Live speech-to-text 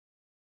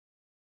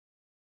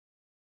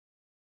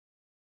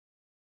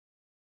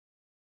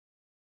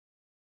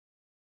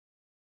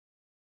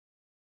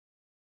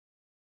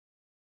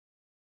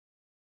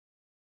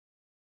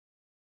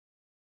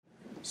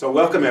So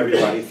welcome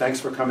everybody. Thanks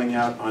for coming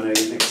out on an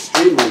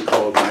extremely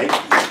cold night.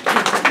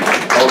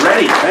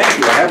 Already, thank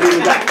you. I haven't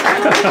even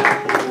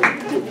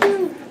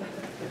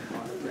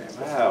got...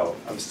 Wow,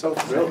 I'm so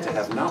thrilled to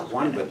have not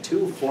one but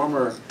two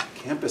former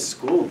campus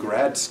school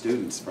grad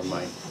students from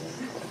my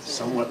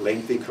somewhat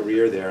lengthy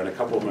career there and a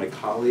couple of my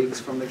colleagues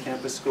from the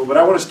campus school. But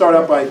I want to start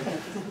out by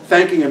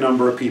thanking a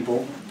number of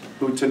people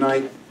who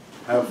tonight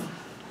have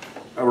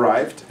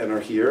arrived and are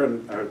here,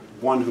 and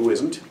one who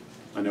isn't.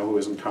 I know who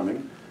isn't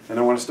coming. And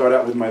I want to start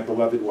out with my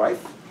beloved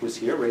wife, who's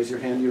here. Raise your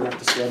hand. You don't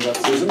have to stand up,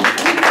 Susan.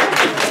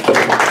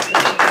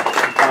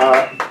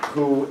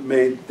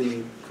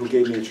 Who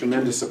gave me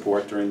tremendous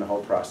support during the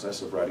whole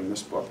process of writing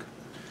this book.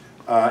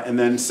 And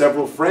then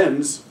several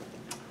friends,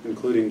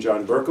 including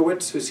John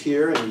Berkowitz, who's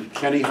here, and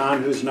Kenny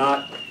Hahn, who's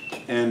not,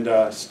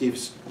 and Steve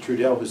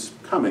Trudell, who's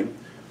coming,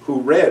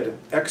 who read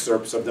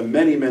excerpts of the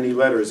many, many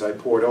letters I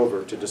poured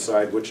over to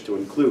decide which to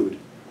include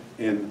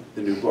in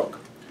the new book,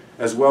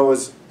 as well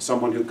as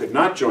someone who could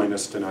not join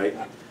us tonight,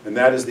 and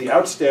that is the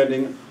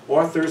outstanding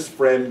author's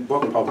friend,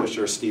 book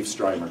publisher, Steve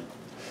Strymer.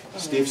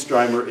 Steve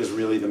Strymer is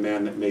really the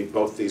man that made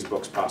both these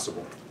books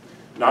possible.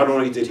 Not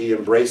only did he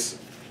embrace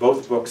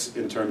both books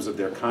in terms of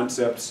their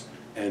concepts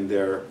and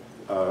their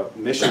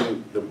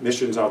mission, the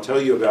missions I'll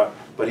tell you about,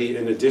 but he,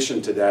 in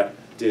addition to that,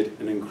 did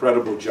an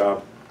incredible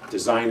job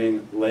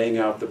designing, laying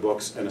out the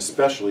books, and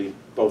especially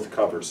both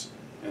covers.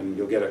 And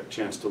you'll get a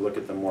chance to look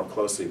at them more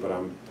closely, but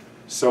I'm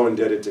so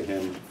indebted to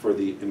him for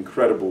the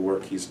incredible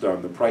work he's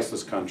done, the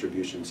priceless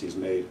contributions he's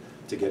made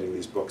to getting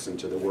these books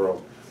into the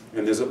world.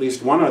 And there's at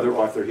least one other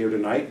author here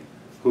tonight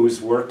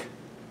whose work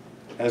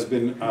has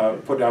been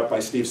put out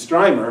by Steve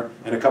Strymer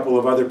and a couple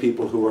of other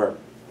people who are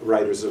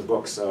writers of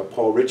books.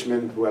 Paul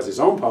Richmond, who has his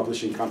own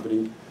publishing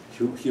company,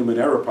 Human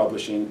Error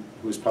Publishing,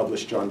 who's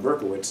published John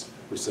Berkowitz,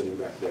 who's sitting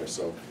back there.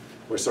 So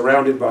we're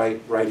surrounded by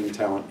writing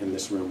talent in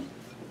this room.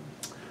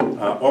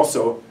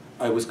 Also,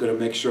 I was going to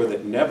make sure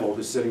that Neville,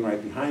 who's sitting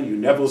right behind you,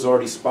 Neville's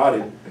already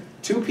spotted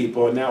two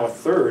people and now a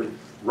third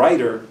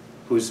writer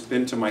who's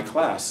been to my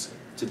class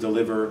to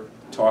deliver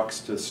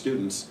talks to the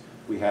students.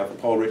 We have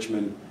Paul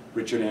Richmond,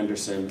 Richard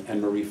Anderson, and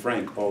Marie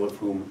Frank, all of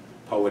whom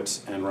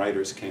poets and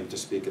writers came to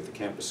speak at the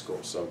campus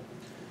school. So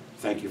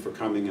thank you for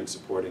coming and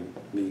supporting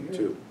me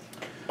too.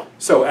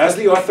 So as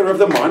the author of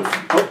the month,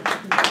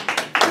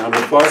 round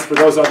of applause for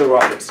those other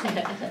authors.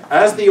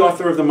 As the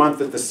author of the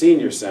month at the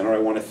Senior Center, I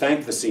want to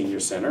thank the Senior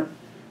Center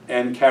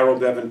and Carol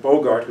Bevan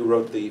Bogart, who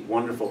wrote the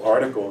wonderful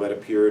article that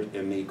appeared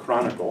in the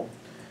Chronicle.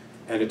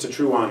 And it's a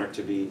true honor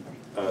to be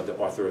the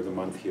author of the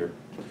month here.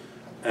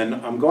 And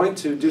I'm going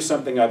to do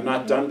something I've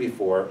not done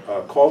before.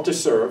 Call to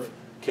Serve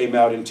came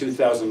out in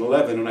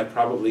 2011, and I've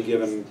probably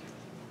given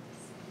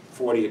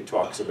 40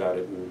 talks about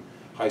it in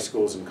high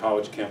schools and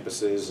college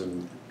campuses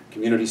and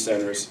community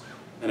centers.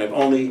 And I've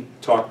only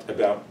talked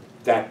about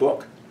that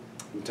book.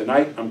 And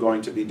tonight I'm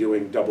going to be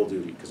doing double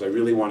duty, because I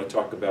really want to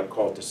talk about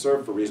Call to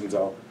Serve for reasons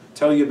I'll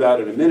tell you about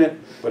in a minute,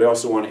 but I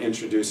also want to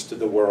introduce to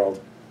the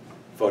world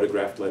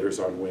Photographed Letters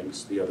on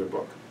Wings, the other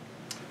book.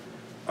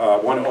 I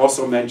want to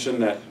also mention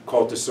that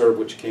Call to Serve,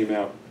 which came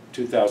out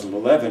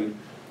 2011,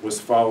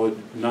 was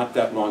followed not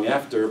that long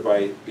after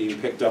by being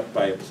picked up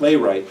by a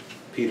playwright,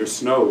 Peter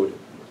Snowd,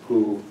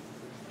 who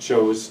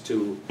chose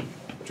to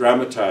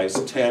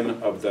dramatize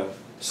 10 of the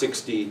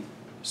 60,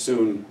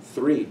 soon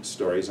 3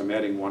 stories. I'm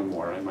adding one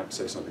more, and I might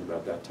say something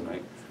about that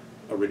tonight.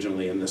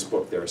 Originally in this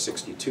book there are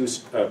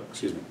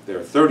there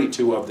are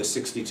 32 of the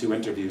 62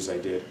 interviews I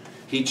did.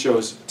 He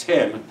chose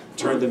 10,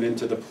 turned them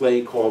into the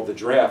play called The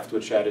Draft,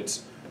 which had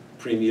its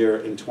premiere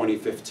in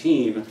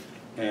 2015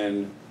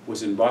 and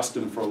was in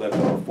Boston for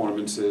 11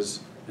 performances,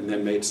 and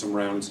then made some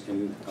rounds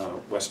in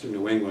Western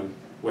New England,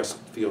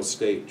 Westfield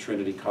State,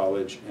 Trinity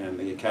College, and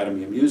the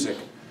Academy of Music,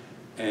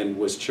 and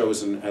was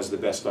chosen as the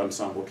best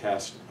ensemble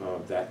cast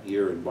that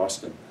year in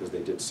Boston because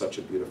they did such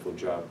a beautiful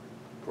job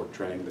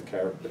portraying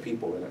the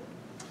people in it.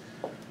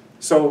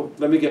 So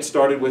let me get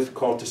started with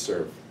Call to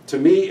Serve. To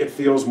me, it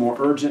feels more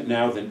urgent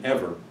now than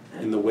ever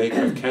in the wake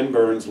of Ken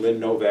Burns' Lynn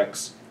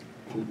Novick's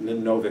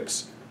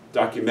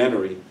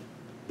documentary,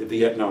 The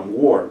Vietnam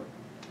War,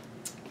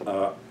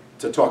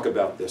 to talk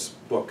about this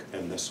book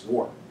and this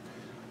war.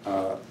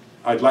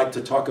 I'd like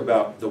to talk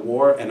about the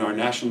war and our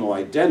national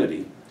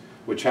identity,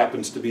 which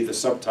happens to be the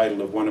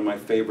subtitle of one of my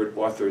favorite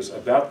authors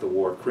about the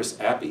war, Chris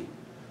Appy,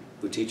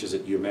 who teaches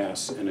at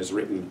UMass and has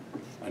written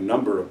a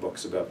number of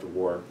books about the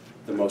war.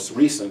 The most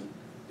recent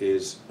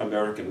is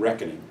American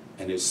Reckoning,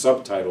 and his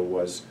subtitle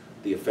was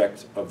The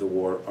Effect of the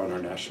War on Our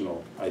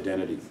National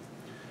Identity.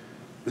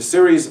 The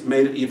series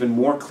made it even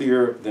more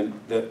clear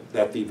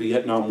that the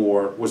Vietnam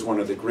War was one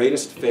of the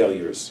greatest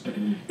failures,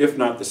 if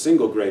not the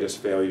single greatest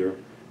failure,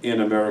 in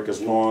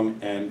America's long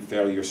and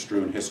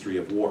failure-strewn history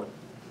of war.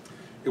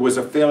 It was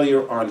a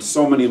failure on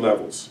so many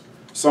levels,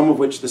 some of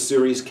which the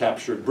series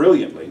captured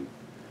brilliantly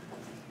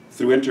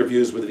through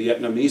interviews with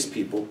Vietnamese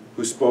people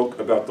who spoke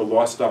about the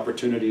lost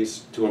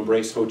opportunities to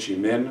embrace Ho Chi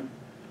Minh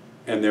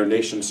and their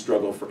nation's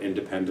struggle for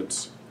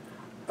independence,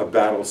 a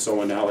battle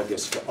so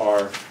analogous to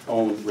our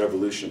own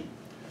revolution.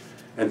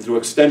 and through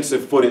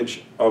extensive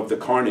footage of the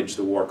carnage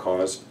the war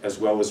caused, as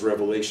well as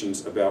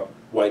revelations about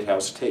White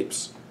House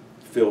tapes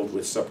filled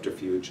with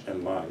subterfuge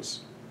and lies.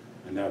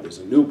 And now there's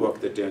a new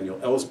book that Daniel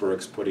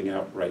Ellsberg's putting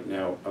out right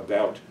now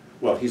about,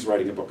 well, he's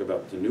writing a book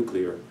about the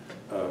nuclear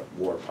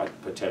war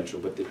potential,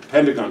 but the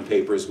Pentagon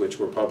Papers, which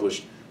were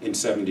published in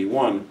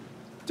 '71,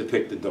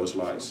 depicted those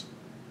lies.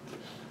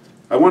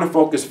 I want to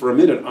focus for a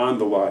minute on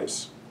the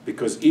lies,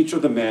 because each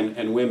of the men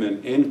and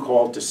women in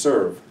Called to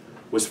Serve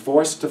was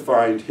forced to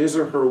find his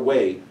or her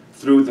way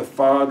through the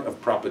fog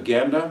of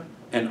propaganda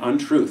and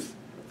untruth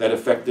that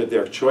affected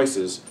their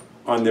choices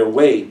on their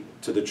way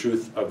to the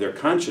truth of their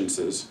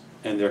consciences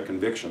and their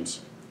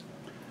convictions.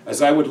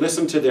 As I would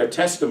listen to their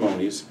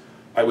testimonies,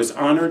 I was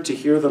honored to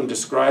hear them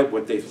describe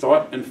what they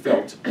thought and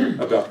felt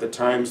about the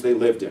times they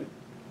lived in,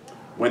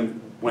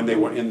 when they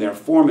were in their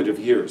formative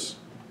years.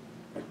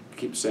 I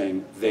keep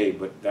saying they,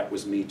 but that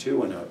was me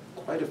too, and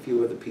quite a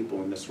few of the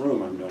people in this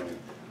room I'm knowing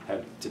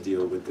had to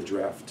deal with the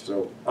draft,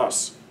 so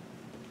us,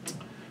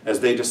 as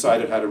they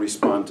decided how to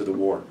respond to the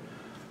war.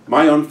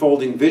 My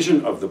unfolding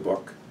vision of the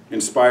book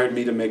inspired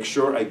me to make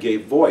sure I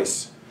gave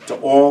voice to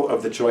all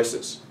of the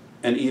choices,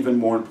 and even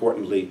more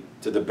importantly,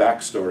 to the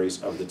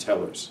backstories of the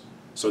tellers.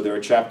 So there are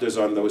chapters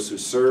on those who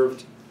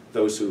served,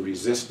 those who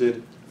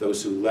resisted,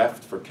 those who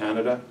left for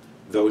Canada,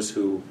 those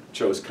who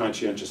chose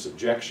conscientious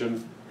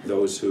objection,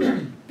 those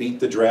who beat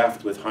the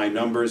draft with high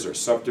numbers or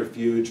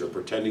subterfuge or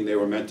pretending they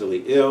were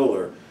mentally ill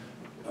or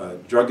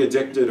drug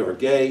addicted or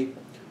gay,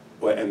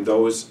 and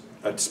those,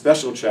 a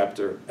special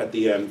chapter at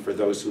the end for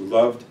those who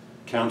loved,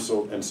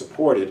 counseled, and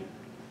supported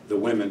the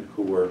women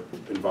who were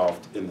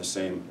involved in the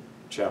same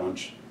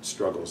challenge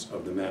struggles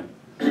of the men.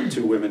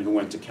 2 women who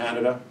went to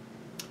Canada,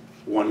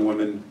 1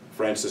 woman,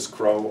 Frances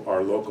Crowe,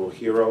 our local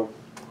hero,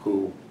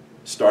 who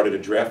started a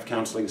draft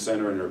counseling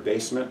center in her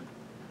basement,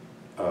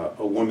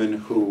 a woman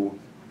who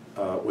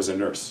was a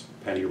nurse,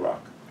 Penny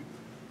Rock.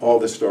 All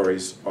the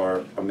stories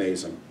are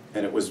amazing,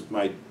 and it was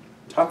my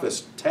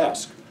toughest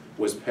task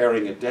was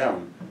paring it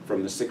down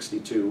from the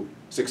 62,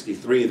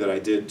 63 that I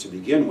did to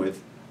begin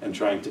with and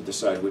trying to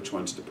decide which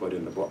ones to put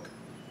in the book,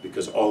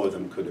 because all of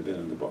them could have been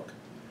in the book,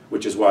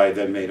 which is why I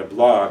then made a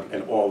blog,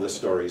 and all the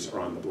stories are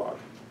on the blog.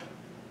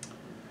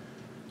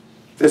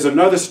 There's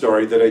another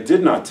story that I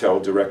did not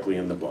tell directly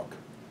in the book,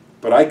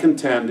 but I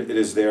contend it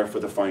is there for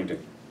the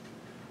finding.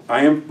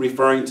 I am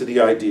referring to the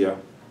idea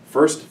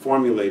first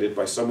formulated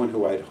by someone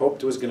who I'd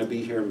hoped was going to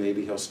be here,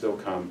 maybe he'll still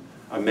come,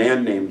 a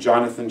man named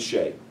Jonathan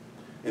Shea,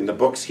 in the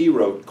books he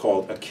wrote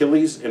called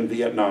Achilles in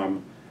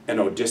Vietnam and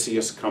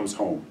Odysseus Comes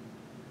Home,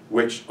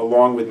 which,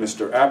 along with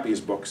Mr. Appy's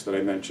books that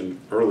I mentioned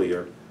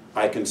earlier,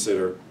 I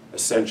consider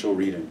essential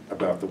reading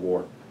about the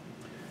war.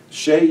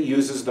 Shea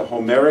uses the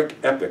Homeric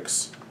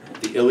epics,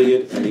 the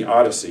Iliad and the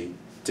Odyssey,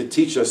 to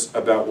teach us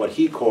about what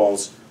he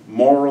calls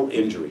moral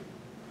injury.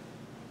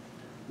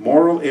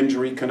 Moral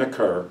injury can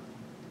occur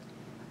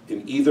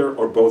in either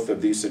or both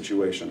of these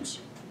situations.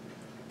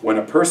 When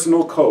a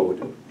personal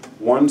code,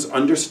 one's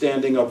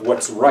understanding of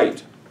what's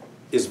right,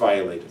 is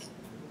violated,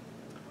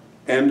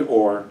 and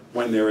or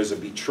when there is a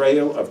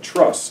betrayal of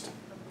trust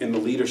in the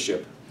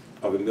leadership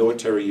of a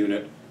military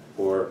unit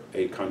or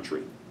a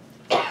country.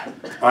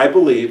 I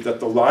believe that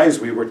the lies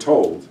we were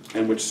told,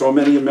 and which so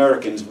many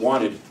Americans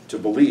wanted to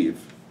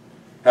believe,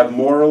 have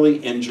morally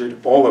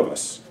injured all of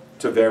us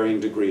to varying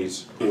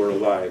degrees who were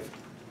alive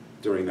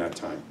during that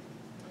time.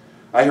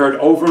 I heard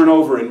over and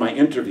over in my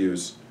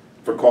interviews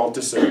for Called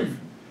to Serve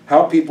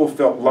how people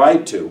felt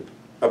lied to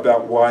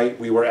about why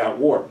we were at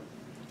war,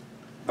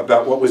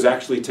 about what was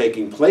actually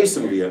taking place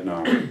in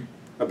Vietnam,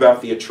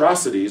 about the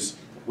atrocities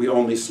we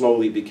only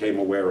slowly became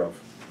aware of.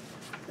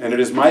 And it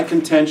is my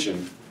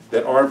contention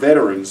that our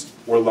veterans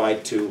were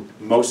lied to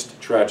most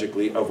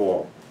tragically of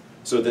all,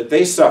 so that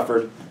they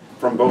suffered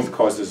from both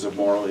causes of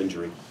moral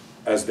injury,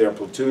 as their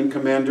platoon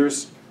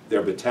commanders,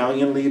 their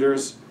battalion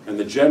leaders, and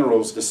the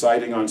generals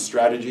deciding on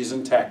strategies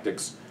and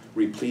tactics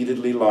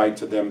repeatedly lied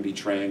to them,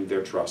 betraying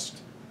their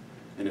trust.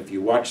 And if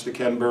you watch the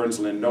Ken Burns,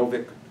 Lynn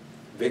Novick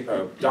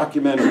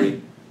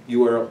documentary, you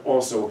will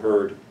also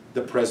heard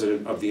the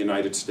President of the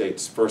United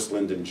States, first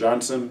Lyndon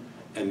Johnson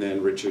and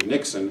then Richard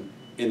Nixon,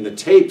 in the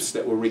tapes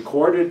that were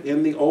recorded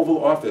in the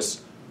Oval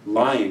Office,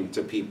 lying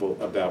to people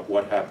about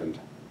what happened,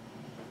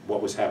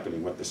 what was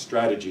happening, what the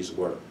strategies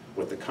were,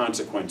 what the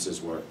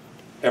consequences were.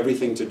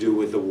 Everything to do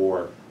with the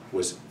war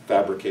was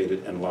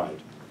fabricated and lied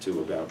to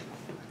about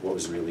what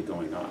was really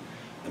going on.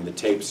 And the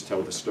tapes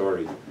tell the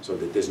story so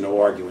that there's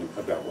no arguing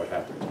about what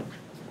happened.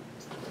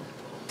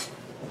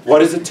 What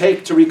does it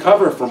take to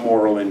recover from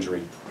moral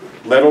injury,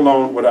 let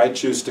alone what I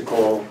choose to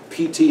call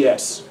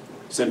PTS,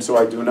 since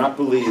I do not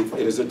believe it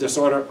is a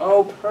disorder?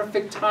 Oh,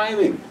 perfect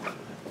timing.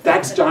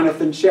 That's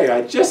Jonathan Shea.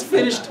 I just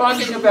finished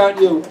talking about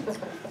you.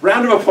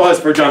 Round of applause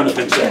for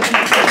Jonathan Shea.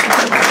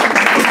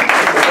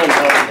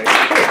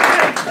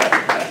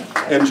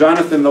 And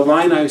Jonathan, the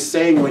line I was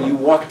saying when you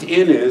walked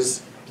in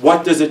is,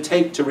 what does it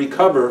take to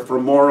recover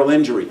from moral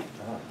injury,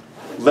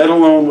 let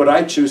alone what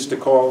I choose to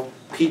call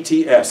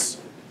PTS,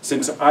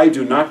 since I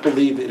do not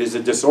believe it is a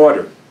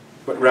disorder,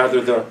 but rather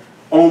the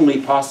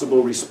only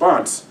possible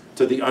response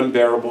to the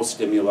unbearable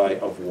stimuli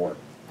of war.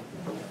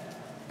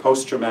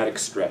 Post-traumatic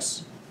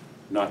stress,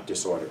 not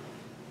disorder.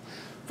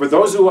 For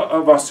those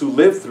of us who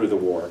lived through the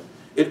war,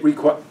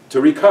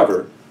 to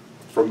recover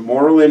from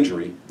moral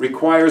injury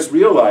requires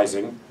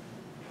realizing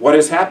what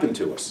has happened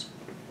to us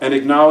and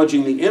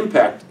acknowledging the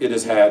impact it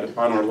has had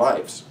on our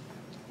lives.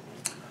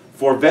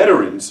 For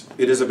veterans,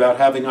 it is about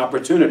having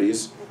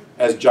opportunities,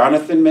 as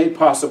Jonathan made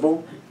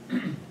possible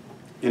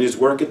in his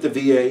work at the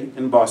VA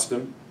in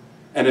Boston,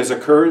 and as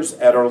occurs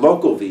at our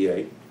local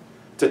VA,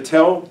 to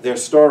tell their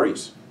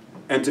stories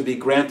and to be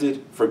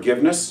granted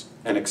forgiveness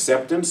and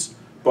acceptance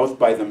both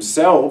by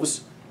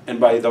themselves and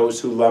by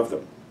those who love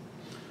them.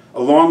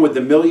 Along with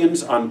the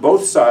millions on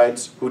both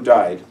sides who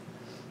died,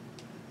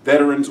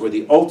 veterans were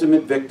the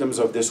ultimate victims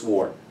of this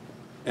war,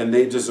 and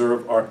they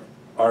deserve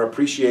our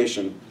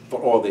appreciation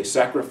for all they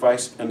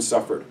sacrificed and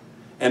suffered,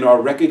 and our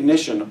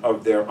recognition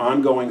of their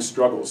ongoing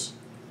struggles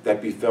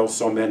that befell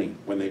so many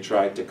when they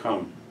tried to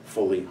come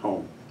fully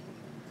home.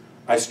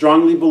 I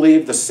strongly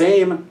believe the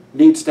same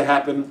needs to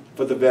happen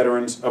for the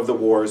veterans of the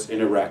wars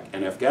in Iraq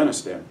and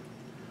Afghanistan,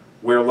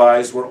 where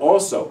lies were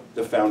also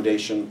the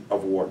foundation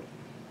of war.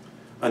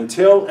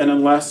 Until and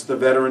unless the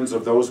veterans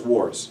of those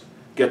wars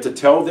get to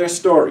tell their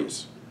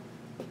stories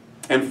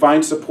and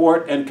find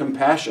support and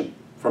compassion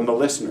from the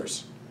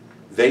listeners,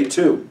 they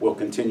too will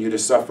continue to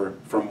suffer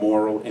from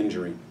moral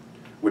injury,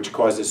 which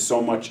causes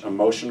so much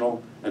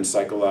emotional and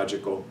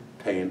psychological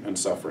pain and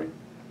suffering.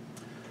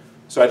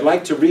 So I'd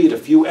like to read a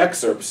few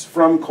excerpts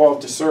from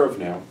Called to Serve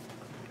now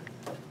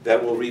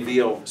that will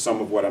reveal some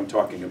of what I'm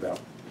talking about.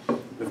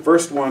 The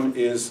first one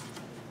is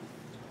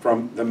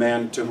from the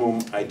man to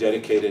whom I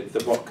dedicated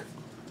the book,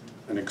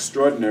 an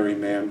extraordinary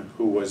man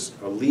who was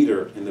a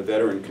leader in the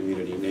veteran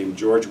community named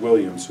George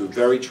Williams, who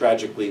very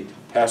tragically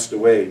passed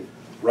away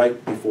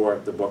right before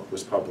the book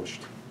was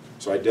published.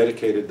 So I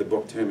dedicated the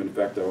book to him. In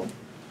fact,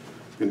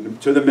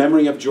 to the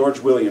memory of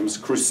George Williams,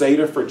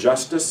 crusader for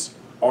justice,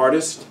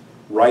 artist,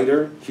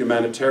 writer,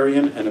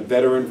 humanitarian, and a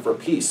veteran for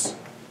peace,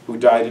 who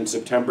died in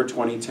September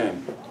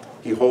 2010.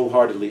 He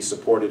wholeheartedly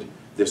supported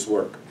this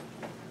work.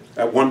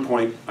 At one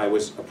point, I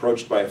was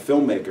approached by a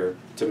filmmaker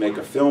to make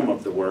a film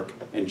of the work,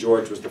 and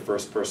George was the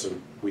first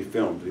person we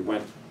filmed. We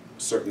went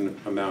a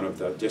certain amount of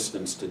the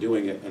distance to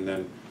doing it, and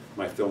then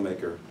my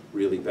filmmaker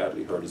really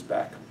badly hurt his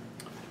back.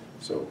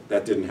 So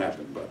that didn't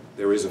happen, but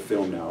there is a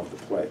film now of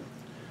the play.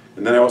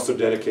 And then I also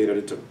dedicated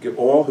it to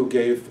all who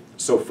gave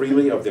so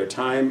freely of their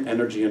time,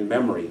 energy, and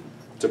memory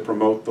to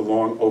promote the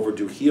long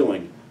overdue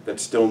healing that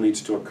still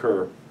needs to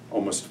occur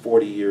almost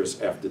 40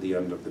 years after the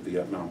end of the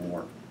Vietnam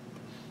War.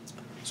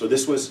 So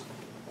this was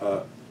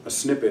a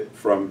snippet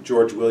from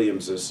George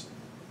Williams's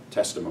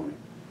testimony.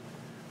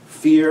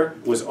 Fear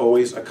was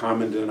always a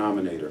common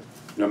denominator,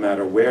 no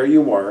matter where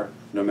you were,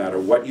 no matter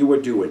what you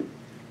were doing.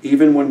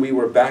 Even when we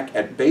were back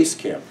at base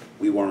camp,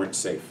 we weren't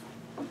safe.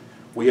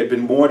 We had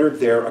been mortared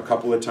there a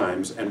couple of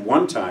times, and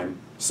one time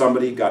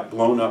somebody got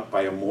blown up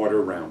by a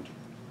mortar round.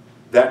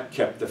 That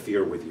kept the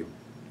fear with you.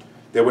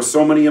 There were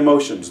so many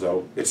emotions,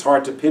 though, it's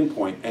hard to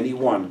pinpoint any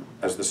one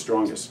as the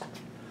strongest.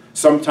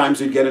 Sometimes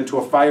we'd get into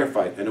a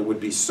firefight, and it would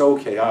be so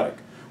chaotic.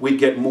 We'd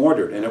get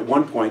mortared, and at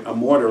one point a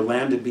mortar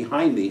landed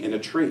behind me in a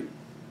tree,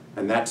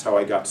 and that's how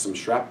I got some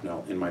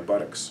shrapnel in my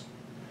buttocks.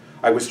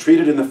 I was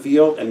treated in the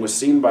field and was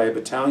seen by a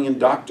battalion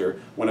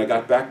doctor when I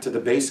got back to the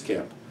base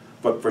camp,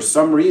 but for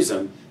some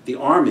reason, the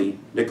Army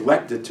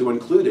neglected to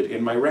include it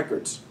in my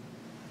records.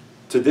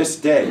 To this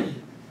day,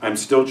 I'm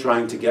still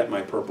trying to get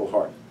my Purple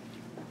Heart.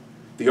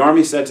 The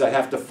Army says I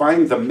have to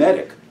find the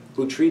medic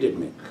who treated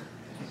me.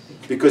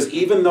 Because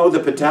even though the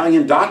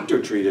battalion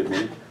doctor treated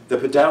me, the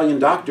battalion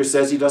doctor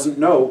says he doesn't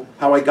know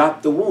how I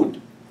got the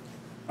wound.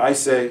 I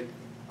say,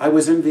 I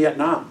was in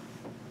Vietnam.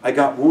 I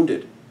got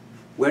wounded.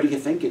 Where do you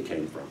think it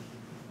came from?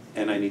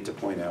 And I need to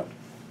point out,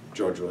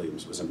 George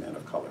Williams was a man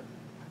of color.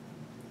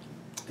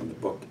 And the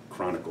book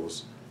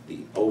chronicles the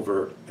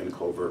overt and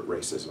covert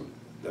racism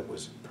that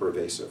was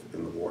pervasive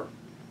in the war.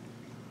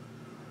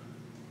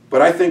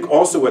 But I think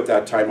also at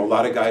that time, a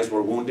lot of guys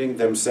were wounding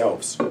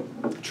themselves,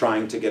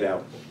 trying to get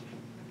out.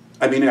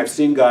 I mean, I've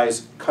seen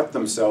guys cut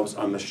themselves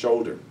on the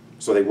shoulder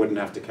so they wouldn't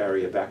have to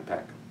carry a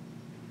backpack.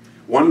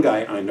 One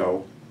guy I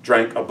know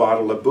drank a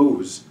bottle of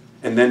booze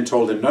and then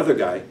told another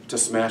guy to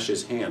smash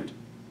his hand.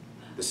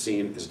 The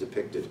scene is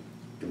depicted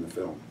in the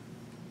film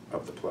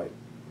of the play.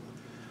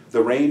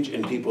 The range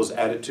in people's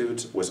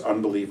attitudes was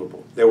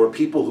unbelievable. There were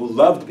people who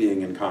loved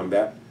being in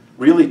combat,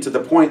 really to the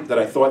point that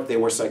I thought they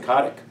were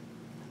psychotic.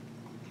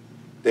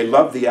 They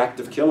loved the act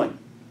of killing.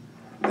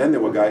 Then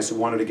there were guys who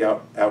wanted to get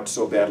out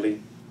so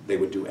badly they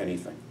would do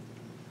anything.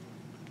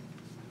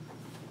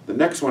 The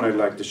next one I'd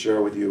like to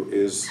share with you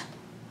is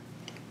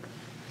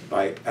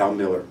by Al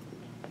Miller,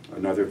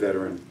 another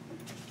veteran.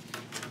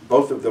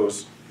 Both of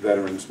those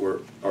veterans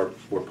were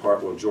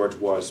part, well, George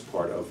was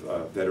part of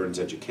a Veterans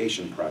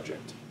Education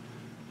Project.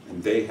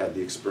 And they had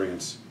the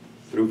experience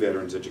through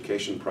Veterans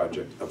Education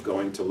Project of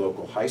going to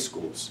local high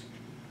schools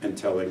and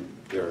telling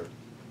their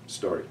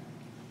story,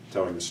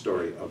 telling the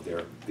story of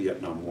their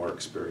Vietnam War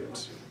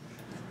experience.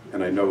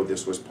 and I know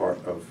this was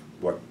part of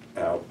what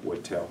Al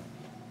would tell.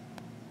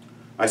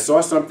 I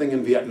saw something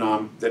in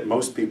Vietnam that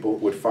most people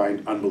would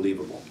find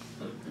unbelievable.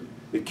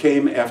 It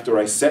came after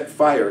I set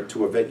fire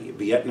to a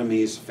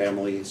Vietnamese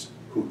family's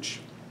hooch,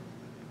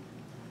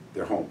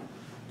 their home.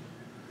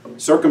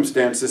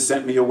 Circumstances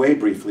sent me away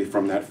briefly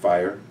from that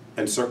fire,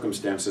 and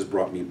circumstances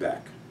brought me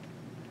back.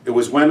 It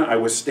was when I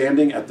was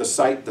standing at the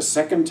site the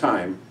second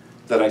time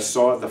that I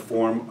saw the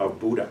form of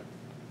Buddha.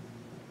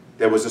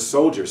 There was a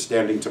soldier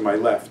standing to my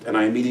left, and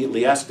I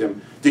immediately asked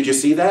him, "Did you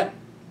see that?"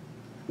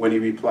 When he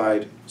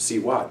replied, "See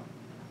what?"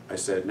 I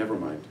said, "Never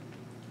mind."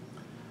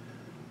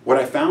 What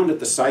I found at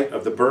the site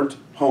of the burnt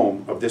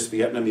home of this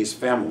Vietnamese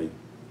family,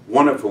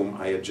 one of whom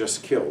I had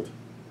just killed,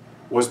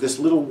 was this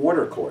little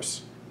water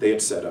course they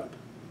had set up.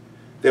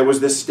 There was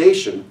this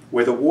station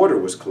where the water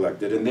was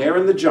collected, and there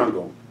in the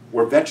jungle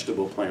were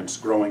vegetable plants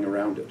growing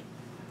around it.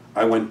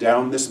 I went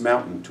down this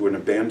mountain to an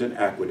abandoned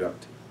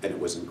aqueduct, and it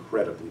was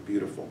incredibly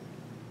beautiful.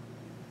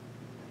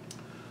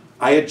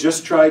 I had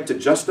just tried to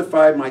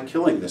justify my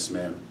killing this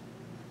man,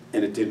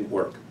 and it didn't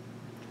work.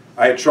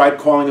 I had tried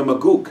calling him a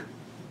gook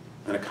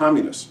and a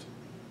communist,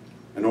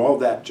 and all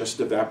that just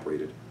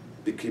evaporated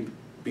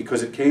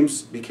because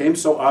it became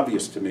so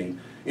obvious to me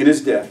in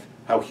his death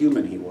how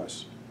human he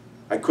was.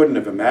 I couldn't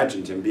have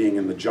imagined him being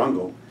in the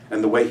jungle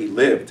and the way he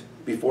lived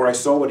before I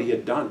saw what he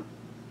had done.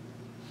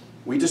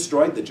 We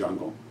destroyed the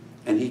jungle,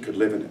 and he could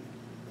live in it.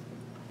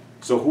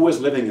 So who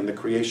was living in the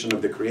creation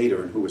of the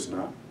Creator and who was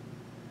not?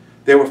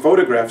 There were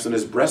photographs in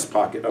his breast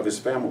pocket of his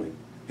family,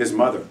 his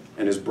mother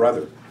and his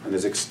brother and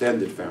his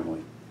extended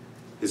family.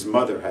 His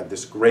mother had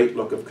this great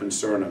look of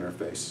concern on her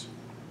face.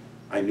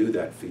 I knew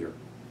that fear.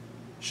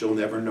 She'll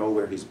never know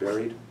where he's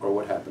buried or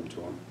what happened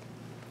to him.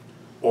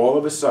 All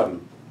of a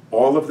sudden,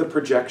 all of the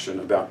projection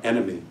about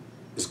enemy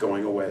is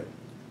going away.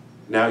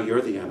 Now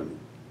you're the enemy.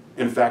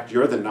 In fact,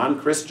 you're the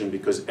non-Christian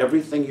because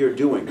everything you're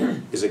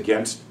doing is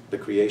against the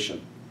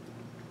creation.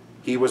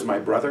 He was my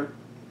brother,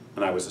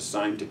 and I was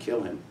assigned to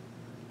kill him.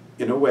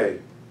 In a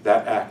way,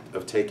 that act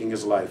of taking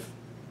his life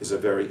is a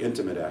very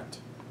intimate act,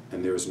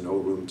 and there is no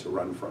room to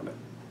run from it.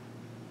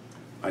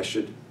 I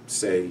should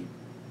say,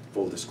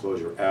 full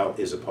disclosure, Al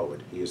is a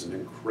poet. He is an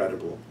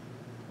incredible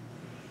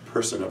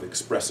person of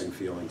expressing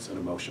feelings and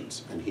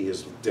emotions, and he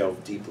has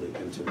delved deeply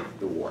into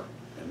the war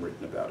and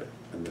written about it.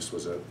 And this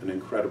was an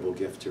incredible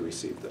gift to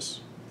receive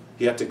this.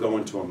 He had to go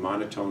into a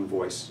monotone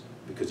voice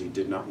because he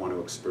did not want to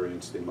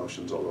experience the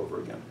emotions all over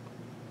again.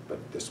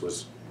 But this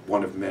was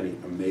one of many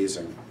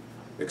amazing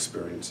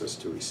experiences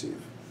to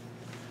receive.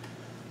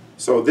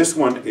 So this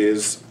one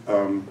is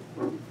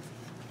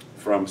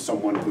from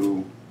someone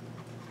who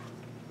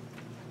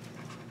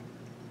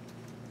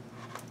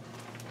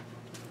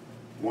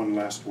one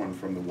last one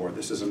from the war.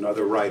 This is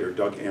another writer,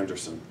 Doug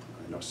Anderson.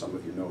 I know some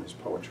of you know his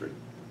poetry.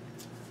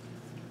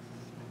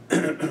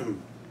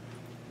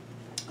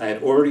 I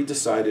had already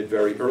decided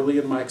very early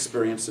in my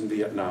experience in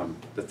Vietnam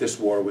that this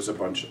war was a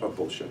bunch of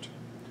bullshit.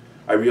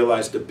 I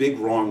realized a big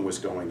wrong was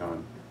going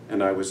on,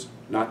 and I was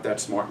not that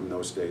smart in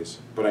those days,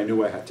 but I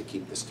knew I had to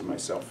keep this to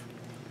myself.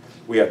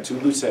 We had 2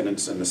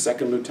 lieutenants, and the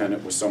second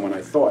lieutenant was someone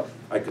I thought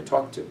I could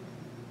talk to.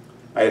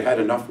 I had had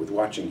enough with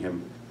watching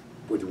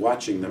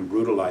them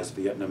brutalize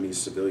Vietnamese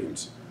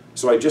civilians.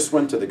 So I just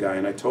went to the guy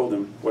and I told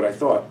him what I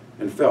thought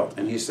and felt,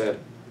 and he said,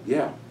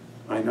 "Yeah,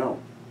 I know,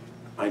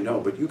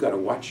 but you got to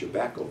watch your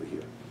back over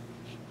here."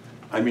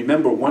 I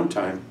remember one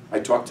time I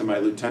talked to my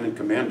lieutenant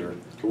commander,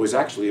 who was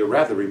actually a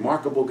rather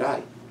remarkable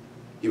guy.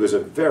 He was a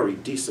very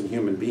decent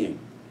human being.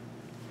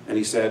 And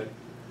he said,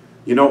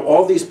 "You know,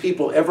 all these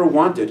people ever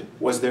wanted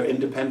was their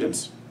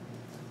independence."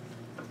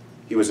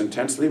 He was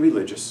intensely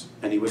religious,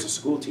 and he was a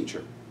school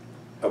teacher,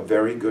 a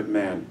very good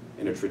man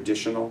in a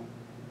traditional,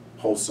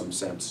 wholesome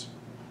sense.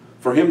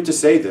 For him to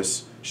say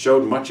this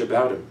showed much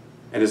about him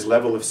and his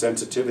level of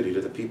sensitivity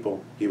to the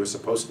people he was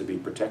supposed to be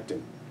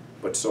protecting,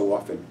 but so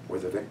often were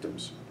the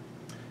victims.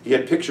 He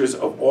had pictures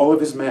of all of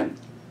his men.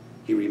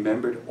 He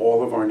remembered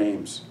all of our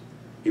names.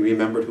 He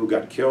remembered who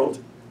got killed,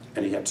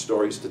 and he had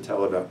stories to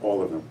tell about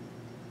all of them.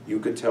 You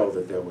could tell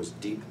that there was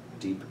deep,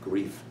 deep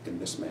grief in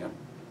this man.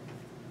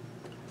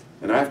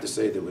 And I have to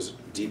say there was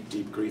deep,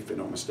 deep grief in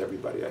almost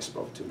everybody I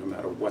spoke to, no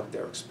matter what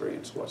their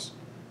experience was.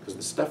 Because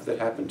the stuff that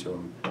happened to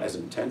them, as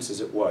intense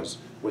as it was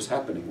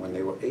happening when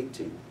they were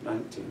 18,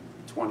 19,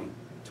 20,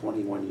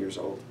 21 years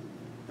old.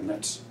 And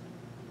that's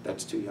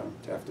too young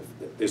to have to,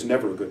 there's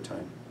never a good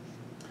time.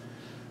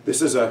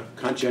 This is a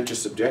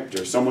conscientious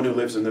objector, someone who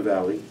lives in the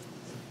valley.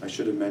 I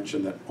should have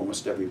mentioned that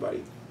almost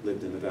everybody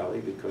lived in the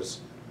valley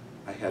because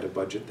I had a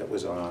budget that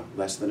was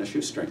less than a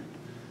shoestring.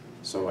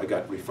 So I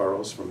got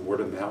referrals from word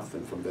of mouth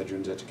and from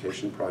Veterans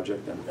Education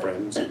Project and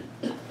friends.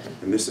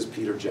 And this is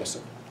Peter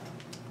Jessup.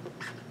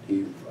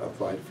 He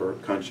applied for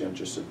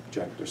conscientious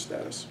objector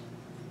status.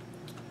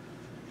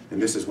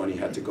 And this is when he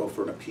had to go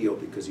for an appeal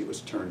because he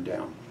was turned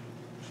down.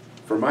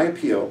 For my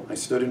appeal, I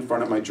stood in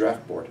front of my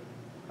draft board.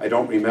 I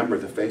don't remember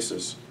the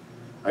faces.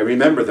 I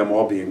remember them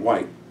all being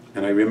white,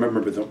 and I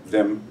remember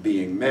them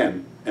being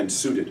men and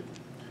suited.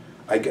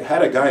 I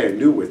had a guy I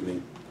knew with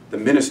me, the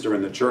minister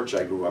in the church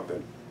I grew up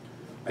in.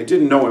 I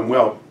didn't know him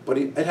well, but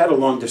I had a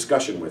long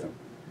discussion with him.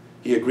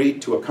 He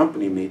agreed to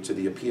accompany me to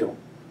the appeal.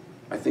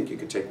 I think you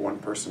could take one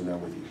person there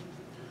with you.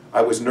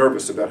 I was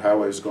nervous about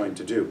how I was going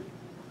to do.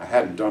 I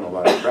hadn't done a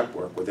lot of prep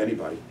work with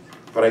anybody,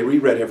 but I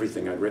reread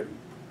everything I'd written.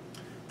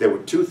 There were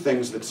two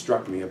things that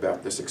struck me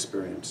about this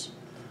experience.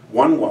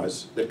 One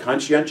was that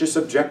conscientious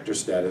objector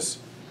status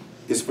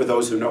is for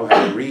those who know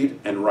how to read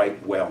and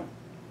write well.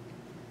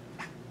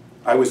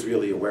 I was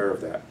really aware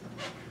of that.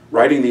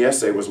 Writing the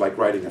essay was like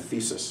writing a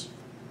thesis.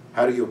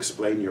 How do you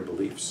explain your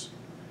beliefs?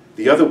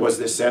 The other was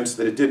this sense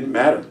that it didn't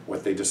matter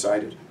what they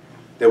decided.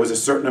 There was a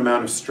certain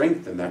amount of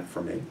strength in that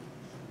for me.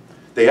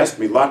 They asked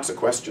me lots of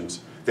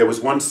questions. There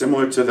was one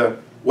similar to the,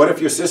 "What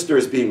if your sister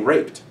is being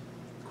raped?"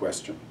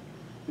 question.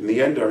 In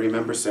the end, I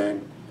remember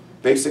saying,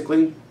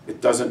 basically,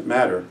 it doesn't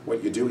matter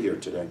what you do here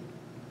today.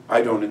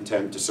 I don't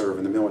intend to serve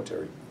in the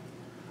military.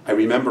 I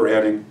remember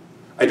adding,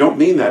 I don't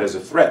mean that as a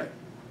threat.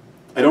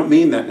 I don't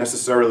mean that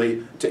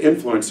necessarily to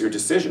influence your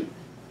decision.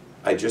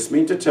 I just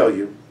mean to tell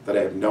you that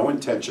I have no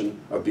intention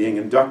of being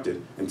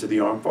inducted into the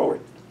armed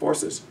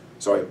forces,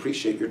 so I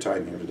appreciate your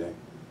time here today.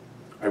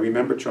 I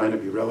remember trying to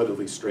be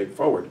relatively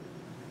straightforward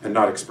and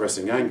not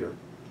expressing anger,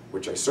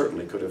 which I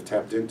certainly could have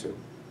tapped into.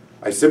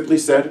 I simply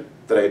said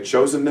that I had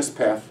chosen this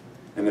path,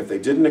 and if they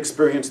didn't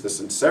experience the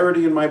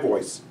sincerity in my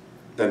voice,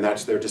 then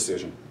that's their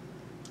decision.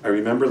 I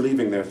remember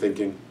leaving there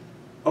thinking,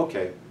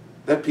 okay,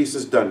 that piece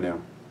is done now.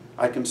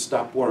 I can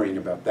stop worrying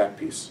about that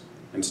piece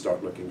and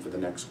start looking for the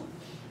next one.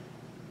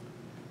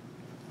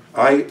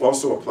 I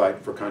also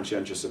applied for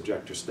conscientious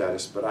objector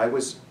status, but I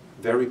was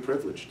very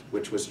privileged,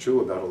 which was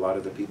true about a lot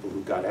of the people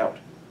who got out.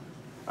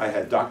 I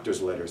had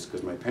doctor's letters,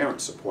 because my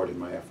parents supported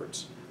my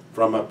efforts,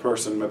 from a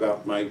person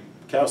about my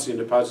calcium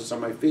deposits on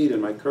my feet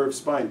and my curved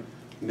spine,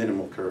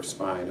 minimal curved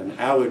spine, and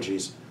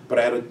allergies. But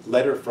I had a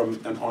letter from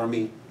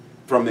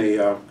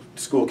a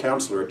school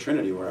counselor at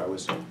Trinity where I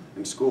was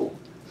in school.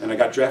 And I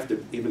got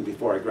drafted even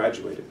before I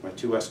graduated. My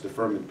 2S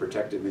deferment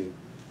protected me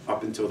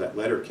up until that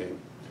letter came.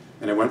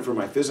 And I went for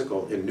my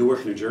physical in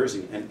Newark, New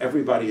Jersey, and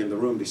everybody in the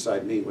room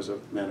beside me was a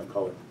man of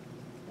color.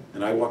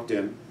 And I walked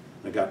in,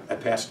 I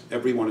passed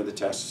every one of the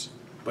tests,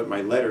 but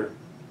my letter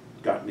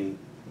got me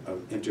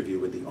an interview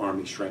with the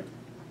Army shrink.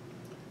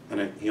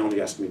 And he only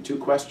asked me 2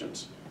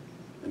 questions.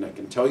 And I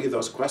can tell you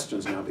those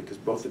questions now because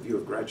both of you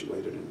have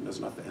graduated and there's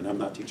nothing, and I'm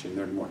not teaching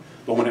there anymore.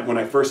 But when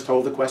I first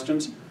told the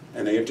questions,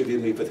 and they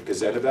interviewed me for the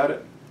Gazette about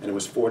it, and it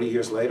was 40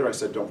 years later, I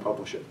said, don't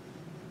publish it.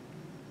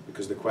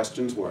 Because the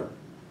questions were,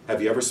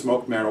 have you ever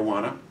smoked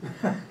marijuana?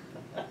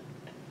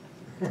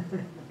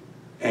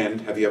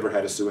 And have you ever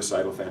had a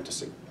suicidal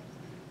fantasy?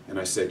 And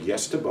I said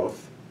yes to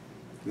both.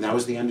 And that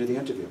was the end of the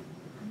interview.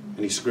 And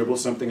he scribbled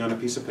something on a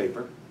piece of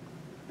paper,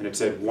 and it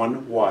said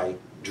 1Y,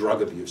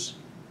 drug abuse.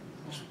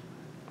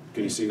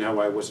 Can you see now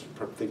why I was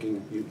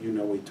thinking, you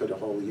know, we took a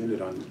whole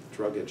unit on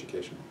drug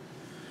education.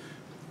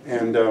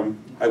 And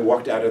I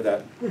walked out of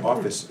that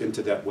office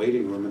into that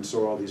waiting room and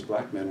saw all these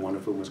black men, one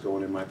of whom was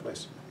going in my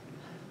place.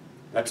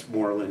 That's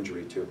moral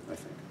injury too, I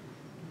think.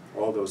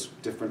 All those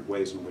different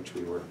ways in which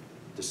we were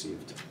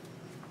deceived.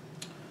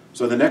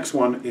 So the next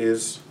one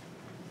is,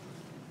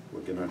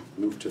 we're going to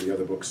move to the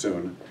other book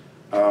soon.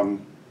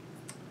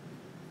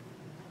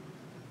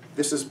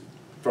 This is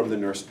from the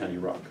nurse Penny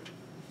Rock.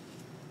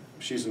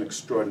 She's an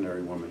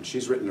extraordinary woman.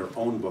 She's written her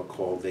own book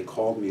called They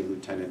Called Me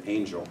Lieutenant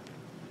Angel.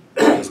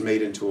 It was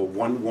made into a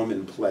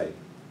one-woman play.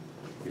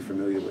 You're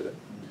familiar with it?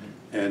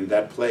 And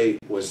that play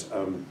was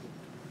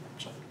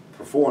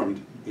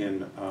performed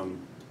in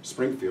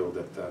Springfield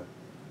at the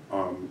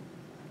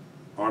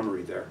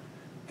Armory there.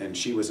 And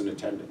she was in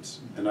attendance.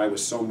 And I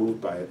was so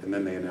moved by it. And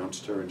then they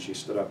announced her, and she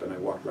stood up, and I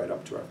walked right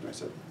up to her. And I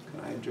said,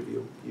 can I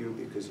interview you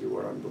because you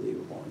were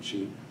unbelievable? And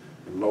she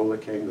and Lola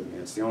came with me.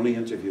 It's the only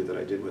interview that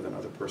I did with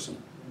another person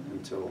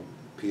until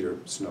Peter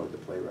Snowed, the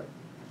playwright.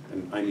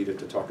 And I needed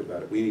to talk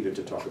about it. We needed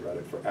to talk about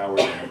it for hours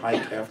on a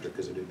hike after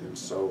because it had been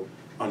so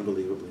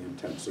unbelievably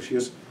intense. So she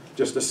is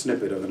just a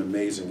snippet of an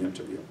amazing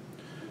interview.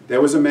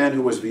 There was a man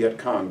who was Viet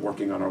Cong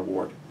working on our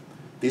ward.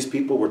 These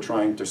people were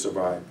trying to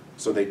survive,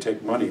 so they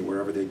take money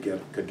wherever they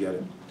could get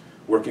it.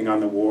 Working on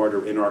the ward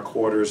or in our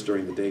quarters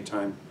during the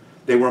daytime.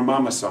 They were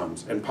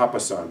mama-sans and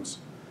papa-sans,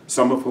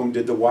 some of whom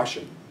did the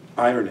washing,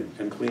 ironing,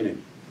 and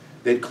cleaning.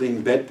 They'd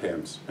clean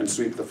bedpans and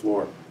sweep the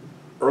floor.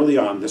 Early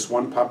on, this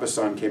one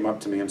papa-san came up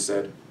to me and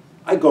said,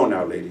 I go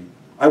now, lady.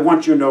 I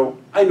want you to know,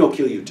 I no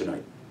kill you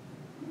tonight.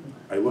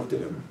 I looked at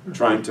him,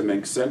 trying to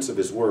make sense of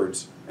his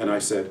words, and I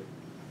said,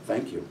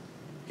 thank you.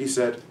 He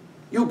said,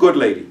 you good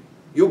lady,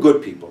 you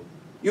good people.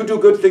 You do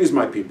good things,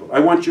 my people. I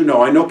want you to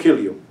know, I no kill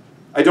you.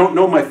 I don't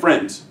know my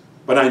friends,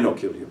 but I no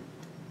kill you.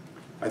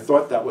 I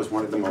thought that was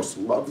one of the most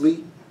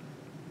lovely,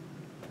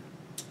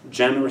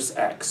 generous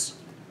acts.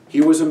 He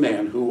was a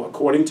man who,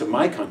 according to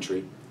my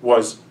country,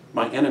 was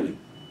my enemy,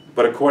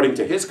 but according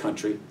to his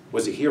country,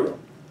 was a hero.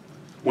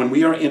 When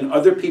we are in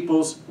other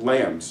people's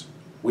lands,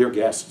 we are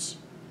guests.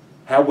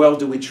 How well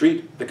do we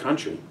treat the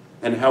country?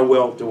 And how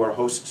well do our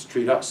hosts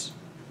treat us?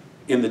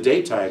 In the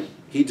daytime,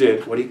 he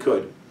did what he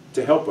could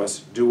to help us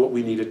do what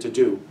we needed to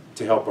do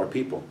to help our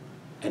people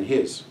and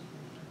his.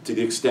 to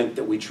the extent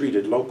that we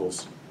treated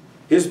locals.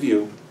 His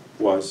view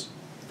was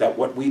that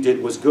what we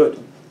did was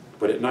good,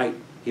 but at night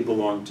he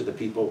belonged to the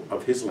people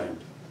of his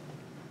land.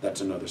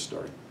 That's another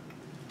story.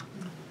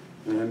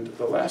 And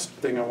the last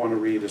thing I want to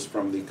read is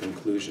from the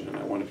conclusion, and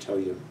I want to tell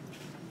you,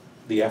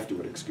 the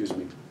afterward, excuse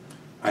me.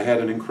 I had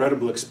an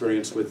incredible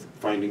experience with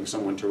finding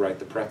someone to write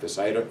the preface.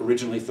 I had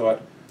originally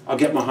thought, I'll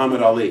get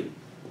Muhammad Ali,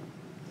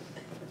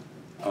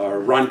 or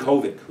Ron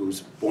Kovic,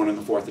 who's born on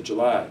the 4th of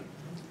July,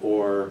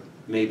 or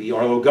maybe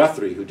Arlo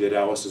Guthrie, who did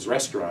Alice's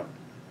Restaurant.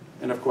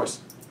 And of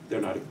course,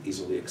 they're not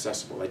easily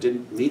accessible. I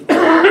didn't meet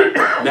Arlo,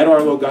 met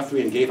Arlo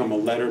Guthrie and gave him a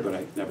letter, but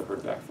I never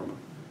heard back from him.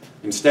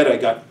 Instead, I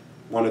got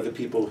one of the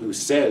people who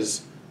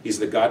says he's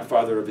the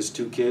godfather of his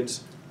 2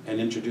 kids and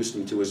introduced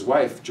him to his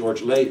wife,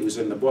 George Lay, who's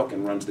in the book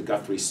and runs the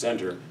Guthrie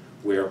Center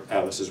where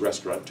Alice's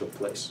Restaurant took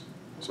place.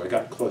 So I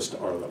got close to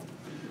Arlo.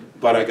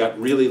 But I got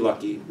really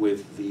lucky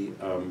with the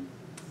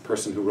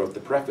person who wrote the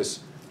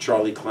preface,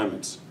 Charlie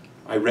Clements.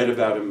 I read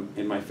about him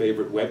in my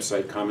favorite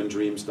website,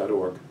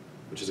 commondreams.org,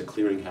 which is a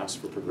clearinghouse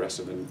for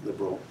progressive and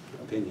liberal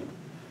opinion.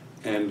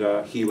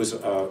 And he was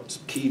a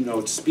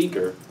keynote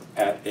speaker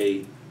at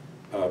a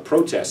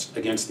protest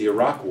against the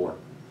Iraq War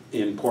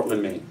in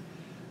Portland, Maine.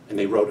 And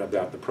they wrote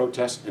about the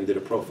protest and did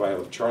a profile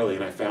of Charlie,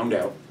 and I found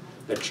out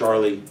that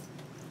Charlie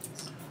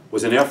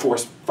was an Air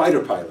Force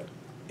fighter pilot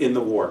in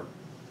the war.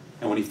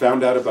 And when he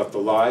found out about the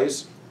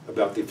lies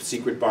about the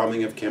secret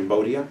bombing of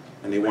Cambodia,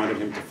 and they wanted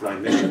him to fly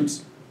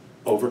missions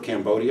over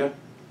Cambodia,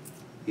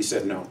 he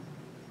said no.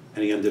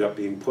 And he ended up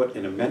being put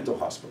in a mental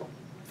hospital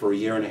for 1.5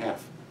 years,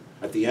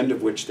 at the end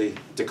of which they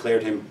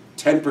declared him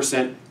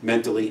 10%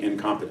 mentally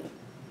incompetent.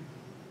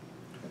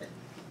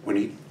 When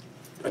he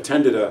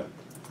attended a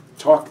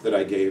talk that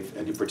I gave,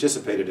 and he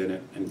participated in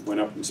it, and went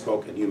up and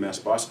spoke at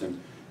UMass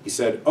Boston, he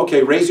said,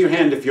 okay, raise your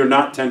hand if you're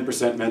not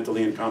 10%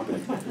 mentally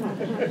incompetent.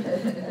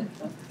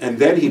 And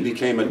then he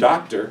became a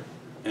doctor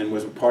and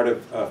was a part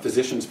of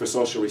Physicians for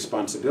Social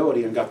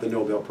Responsibility and got the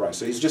Nobel Prize.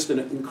 So he's just an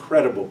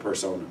incredible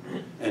persona.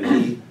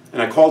 And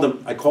I called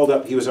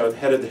up, he was our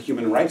head of the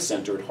Human Rights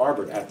Center at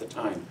Harvard at the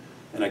time.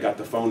 And I got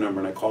the phone number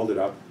and I called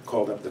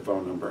up the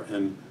phone number,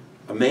 and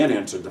a man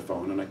answered the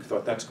phone, and I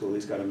thought, that's cool,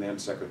 he's got a man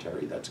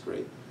secretary, that's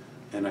great.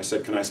 And I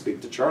said, can I speak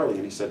to Charlie?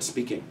 And he said,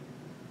 speaking.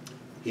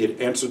 He had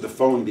answered the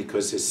phone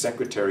because his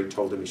secretary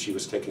told him she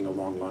was taking a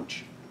long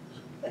lunch.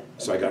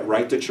 So I got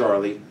right to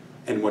Charlie,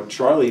 and what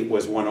Charlie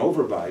was won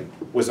over by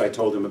was I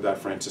told him about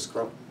Francis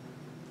Crowe.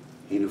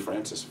 He knew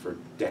Francis for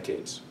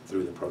decades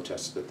through the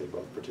protests that they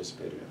both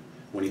participated in.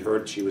 When he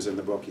heard she was in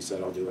the book, he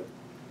said, I'll do it.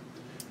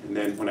 And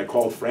then when I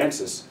called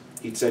Francis,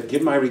 he said,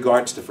 give my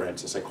regards to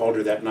Francis. I called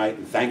her that night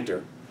and thanked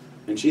her.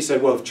 And she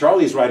said, well, if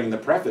Charlie's writing the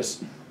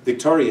preface,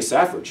 Victoria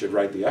Safford should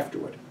write the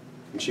afterword.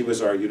 And she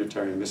was our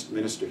Unitarian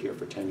minister here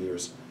for 10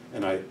 years,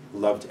 and I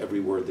loved every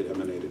word that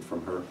emanated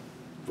from her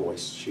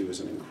voice. She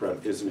was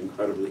is an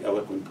incredibly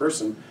eloquent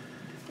person,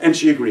 and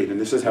she agreed, and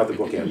this is how the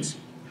book ends.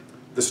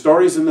 The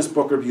stories in this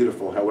book are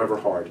beautiful, however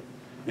hard.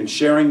 In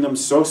sharing them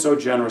so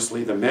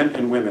generously, the men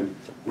and women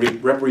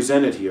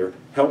represented here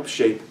help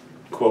shape,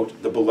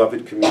 quote, the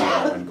beloved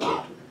community,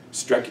 unquote,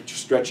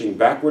 stretching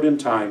backward in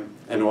time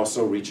and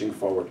also reaching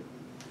forward.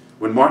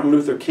 When Martin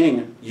Luther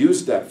King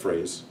used that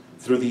phrase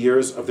through the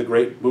years of the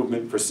great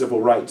movement for civil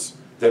rights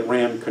that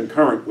ran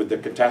concurrent with the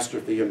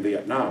catastrophe in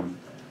Vietnam,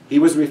 he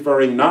was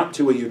referring not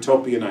to a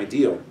utopian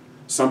ideal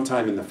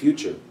sometime in the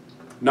future,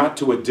 not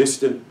to a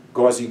distant,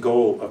 gauzy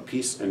goal of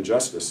peace and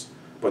justice,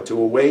 but to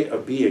a way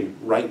of being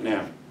right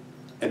now,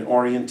 an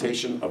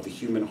orientation of the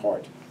human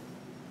heart.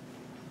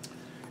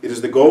 It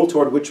is the goal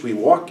toward which we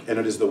walk, and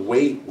it is the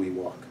way we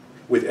walk,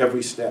 with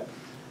every step.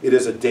 It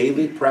is a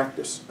daily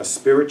practice, a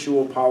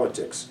spiritual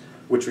politics,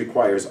 which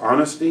requires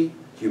honesty,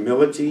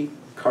 humility,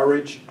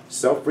 courage,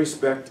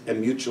 self-respect,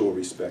 and mutual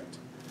respect.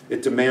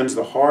 It demands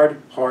the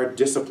hard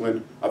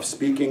discipline of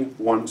speaking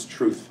one's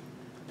truth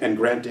and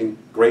granting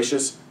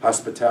gracious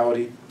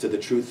hospitality to the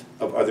truth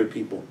of other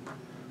people.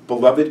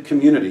 Beloved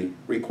community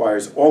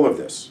requires all of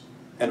this,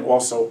 and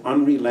also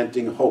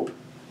unrelenting hope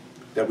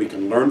that we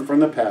can learn from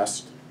the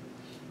past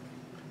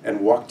and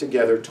walk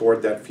together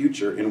toward that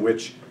future in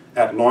which,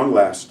 at long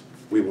last,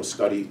 we will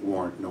study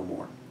war no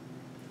more.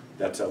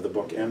 That's how the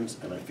book ends,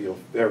 and I feel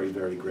very,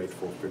 very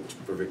grateful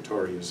for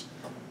Victoria's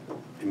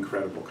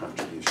incredible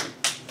contribution.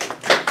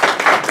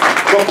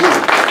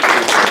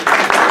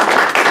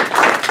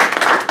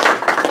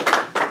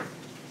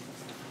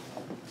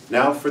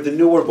 Now for the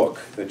newer book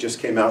that just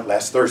came out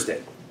last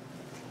Thursday.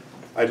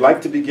 I'd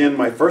like to begin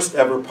my first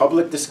ever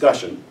public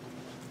discussion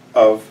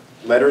of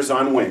Letters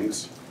on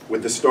Wings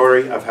with the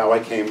story of how I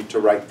came to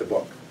write the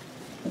book.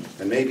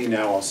 And maybe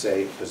now I'll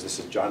say, because this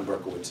is John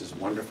Berkowitz's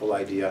wonderful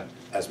idea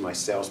as my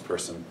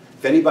salesperson,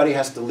 if anybody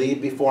has to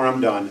leave before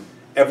I'm done,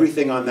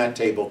 everything on that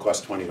table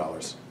costs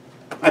 $20.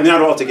 I mean,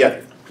 not all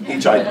together,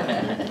 each item.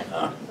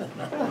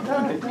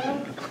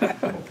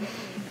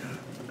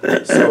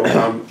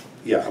 So,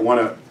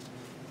 yeah,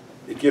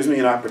 it gives me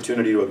an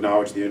opportunity to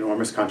acknowledge the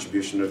enormous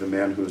contribution of the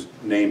man whose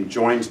name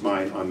joins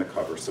mine on the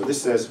cover. So this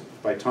says,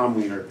 by Tom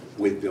Weiner,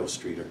 with Bill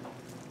Streeter,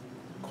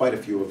 quite a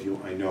few of you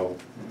I know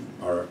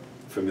are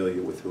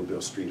familiar with who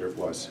Bill Streeter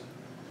was.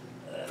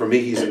 For me,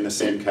 he's in the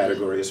same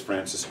category as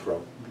Francis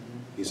Crowe.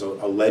 He's a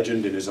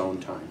legend in his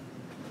own time.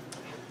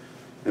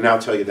 And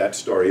I'll tell you that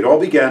story. It all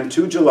began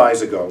 2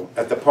 Julys ago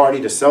at the party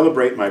to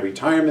celebrate my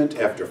retirement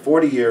after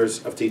 40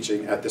 years of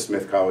teaching at the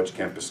Smith College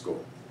campus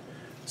school.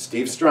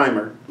 Steve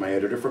Strymer, my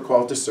editor for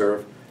Call to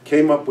Serve,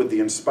 came up with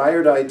the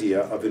inspired idea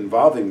of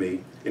involving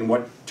me in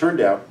what turned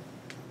out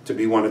to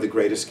be one of the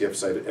greatest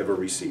gifts I've ever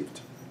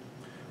received.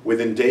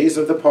 Within days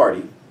of the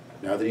party,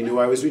 now that he knew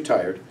I was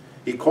retired,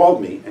 he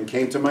called me and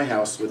came to my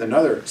house with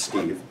another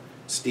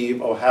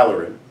Steve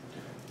O'Halloran,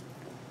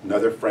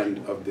 another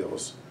friend of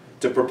Bill's,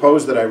 to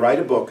propose that I write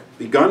a book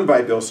begun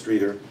by Bill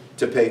Streeter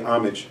to pay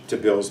homage to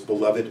Bill's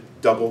beloved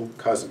double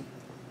cousin.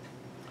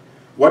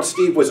 What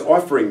Steve was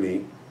offering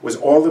me was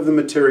all of the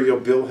material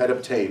Bill had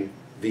obtained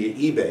via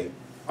eBay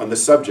on the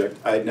subject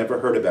I had never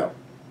heard about,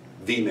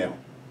 V-mail.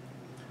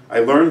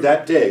 I learned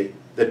that day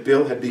that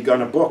Bill had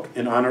begun a book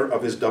in honor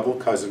of his double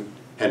cousin,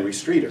 Henry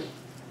Streeter.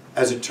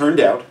 As it turned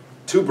out,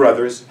 2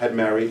 brothers had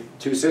married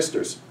 2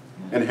 sisters,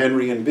 and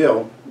Henry and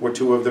Bill were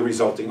 2 of the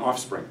resulting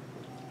offspring.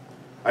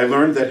 I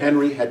learned that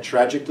Henry had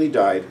tragically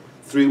died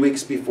 3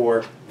 weeks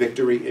before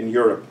Victory in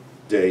Europe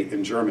Day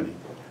in Germany,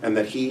 and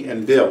that he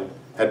and Bill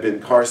had been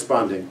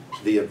corresponding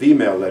via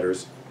V-mail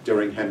letters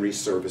during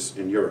Henry's service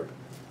in Europe.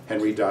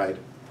 Henry died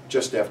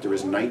just after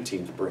his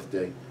 19th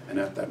birthday, and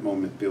at that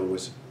moment Bill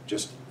was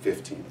just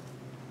 15.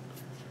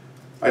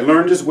 I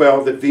learned as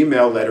well that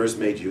V-mail letters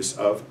made use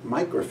of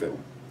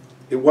microfilm.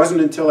 It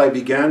wasn't until I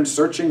began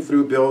searching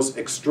through Bill's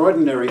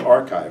extraordinary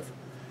archive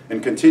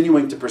and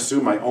continuing to pursue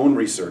my own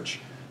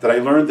research that I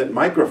learned that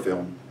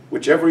microfilm,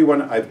 which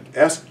everyone I've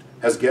asked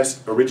has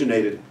guessed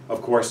originated,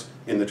 of course,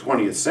 in the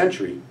 20th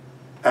century,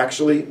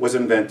 actually was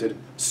invented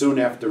soon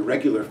after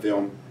regular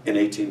film in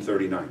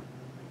 1839,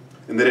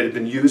 and that it had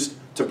been used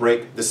to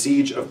break the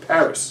siege of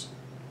Paris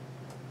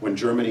when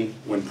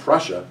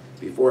Prussia,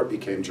 before it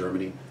became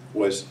Germany,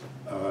 was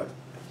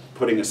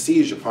putting a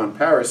siege upon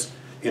Paris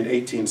in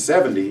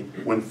 1870,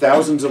 when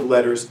thousands of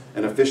letters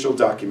and official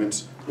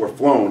documents were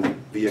flown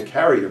via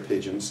carrier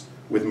pigeons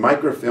with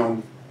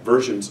microfilm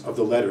versions of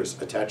the letters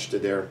attached to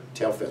their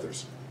tail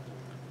feathers.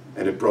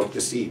 And it broke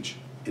the siege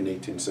in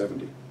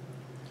 1870.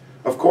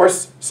 Of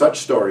course, such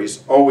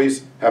stories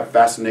always have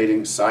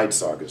fascinating side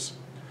sagas,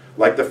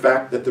 like the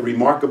fact that the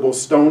remarkable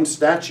stone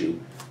statue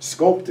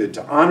sculpted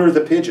to honor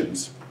the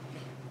pigeons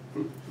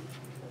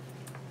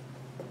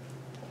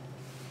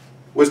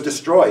was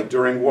destroyed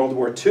during World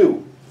War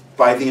II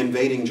by the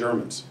invading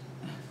Germans.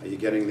 Are you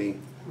getting the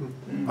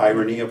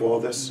irony of all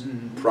this?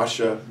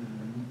 Prussia,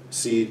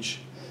 siege,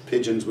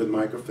 pigeons with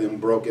microfilm,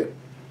 broke it.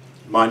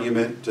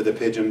 Monument to the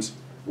pigeons,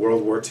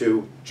 World War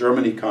II.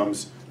 Germany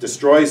comes,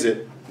 destroys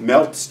it,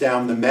 melts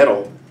down the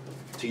metal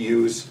to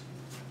use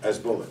as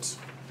bullets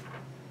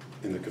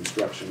in the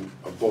construction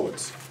of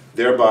bullets,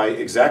 thereby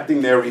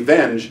exacting their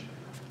revenge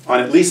on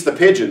at least the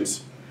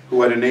pigeons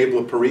who had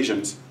enabled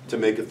Parisians to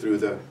make it through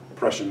the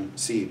Prussian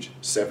siege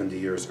 70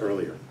 years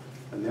earlier.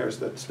 And there's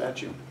that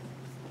statue.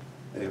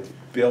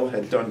 Bill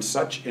had done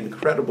such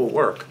incredible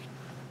work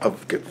of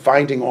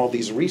finding all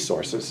these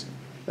resources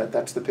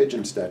that's the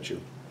pigeon statue.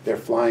 They're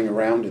flying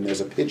around and there's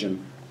a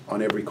pigeon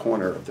on every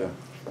corner of the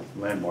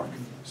landmark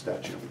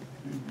statue.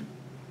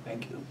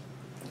 Thank you.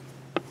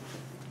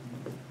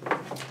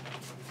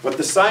 But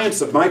the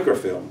science of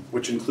microfilm,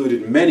 which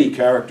included many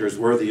characters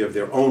worthy of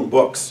their own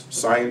books,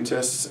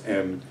 scientists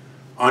and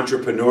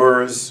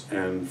entrepreneurs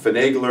and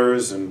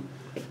finaglers, and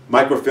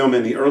microfilm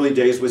in the early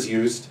days was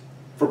used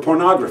for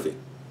pornography,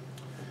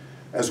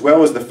 as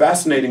well as the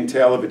fascinating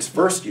tale of its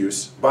first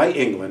use by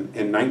England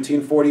in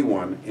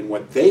 1941 in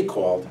what they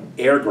called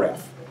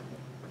airgraph,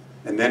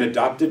 and then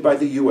adopted by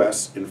the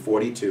US in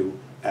 42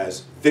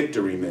 as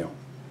Victory Mail,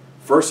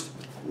 first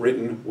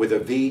written with a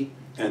V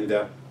and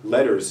the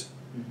letters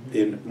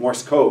in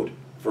Morse code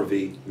for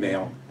V,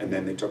 mail, and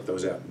then they took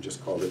those out and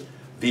just called it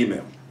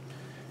V-mail.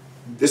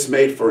 This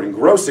made for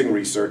engrossing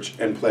research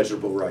and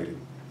pleasurable writing.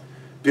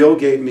 Bill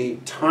gave me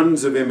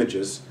tons of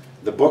images.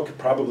 The book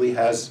probably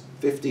has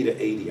 50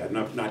 to 80.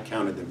 I've not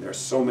counted them. There are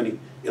so many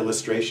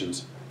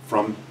illustrations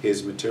from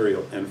his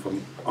material and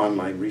from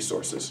online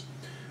resources,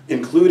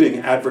 including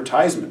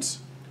advertisements,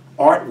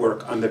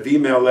 artwork on the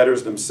V-mail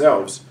letters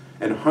themselves,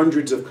 and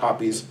hundreds of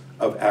copies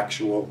of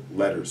actual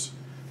letters,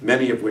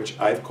 many of which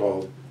I've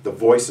called the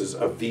voices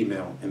of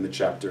V-mail in the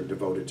chapter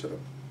devoted to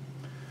them.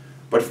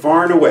 But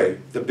far and away,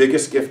 the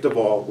biggest gift of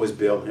all was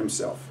Bill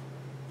himself.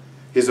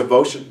 His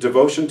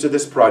devotion to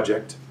this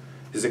project,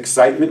 his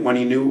excitement when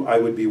he knew I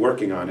would be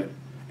working on it,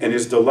 and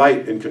his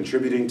delight in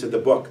contributing to the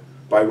book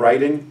by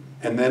writing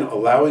and then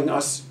allowing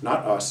us,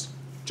 not us,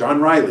 John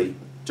Riley,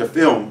 to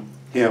film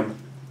him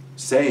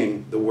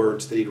saying the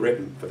words that he'd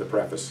written for the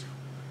preface.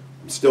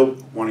 I'm still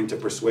wanting to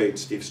persuade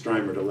Steve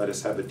Strymer to let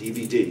us have a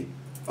DVD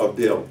of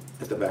Bill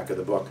at the back of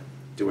the book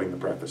doing the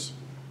preface.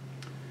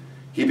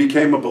 He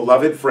became a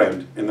beloved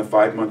friend in the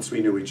 5 months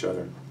we knew each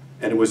other,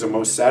 and it was a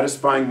most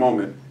satisfying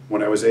moment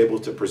when I was able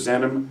to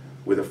present him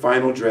with a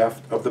final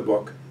draft of the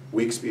book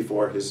weeks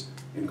before his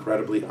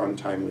incredibly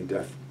untimely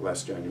death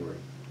last January.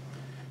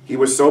 He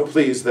was so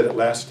pleased that at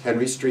last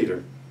Henry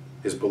Streeter,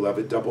 his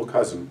beloved double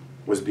cousin,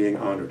 was being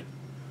honored.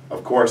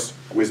 Of course,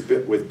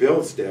 with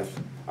Bill's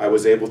death, I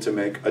was able to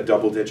make a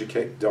double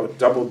dedication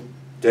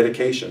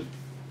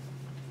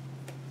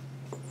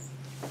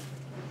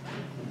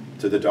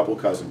to the double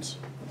cousins.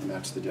 And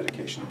that's the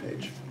dedication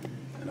page.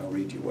 And I'll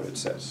read you what it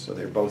says. So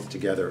they're both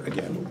together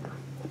again.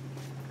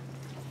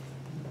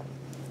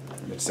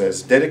 And it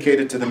says,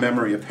 dedicated to the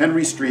memory of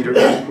Henry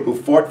Streeter, who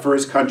fought for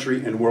his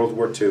country in World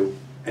War II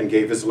and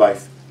gave his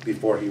life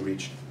before he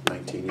reached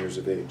 19 years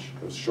of age.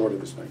 It was short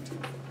of his 19.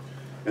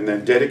 And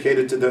then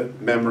dedicated to the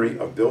memory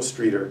of Bill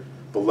Streeter,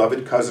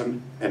 beloved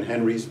cousin and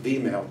Henry's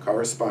female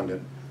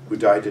correspondent, who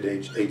died at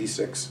age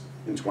 86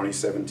 in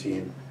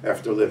 2017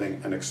 after living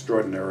an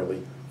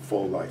extraordinarily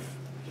full life.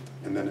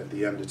 And then at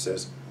the end it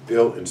says,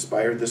 Bill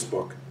inspired this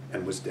book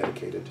and was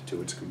dedicated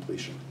to its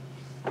completion.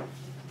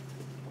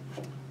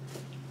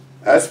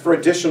 As for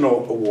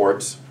additional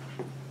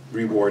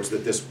rewards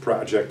that this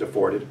project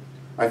afforded,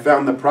 I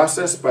found the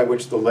process by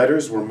which the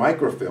letters were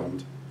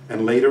microfilmed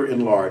and later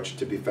enlarged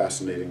to be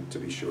fascinating, to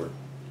be sure.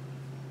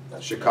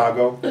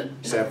 Chicago,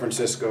 San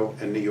Francisco,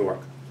 and New York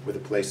were the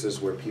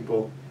places where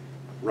people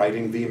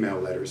writing V-mail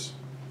letters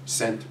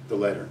sent the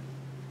letter.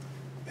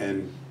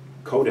 And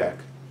Kodak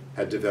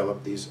had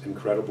developed these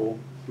incredible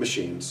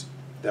machines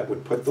that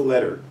would put the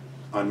letter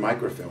on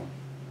microfilm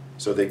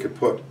so they could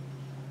put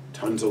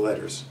tons of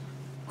letters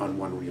on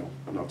one reel.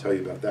 And I'll tell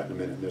you about that in a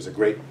minute. There's a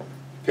great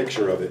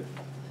picture of it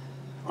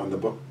on the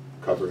book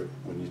cover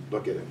when you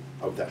look at it,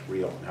 of that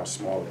reel and how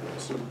small it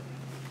was.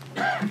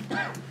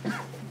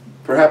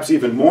 Perhaps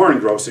even more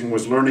engrossing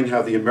was learning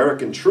how the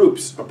American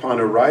troops, upon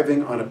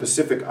arriving on a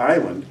Pacific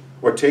island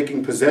or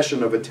taking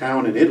possession of a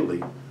town in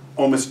Italy,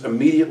 almost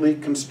immediately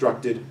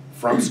constructed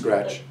from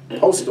scratch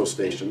postal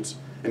stations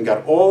and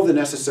got all the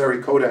necessary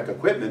Kodak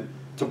equipment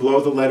to blow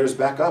the letters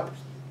back up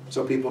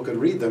so people could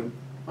read them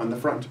on the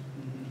front.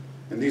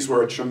 And these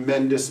were a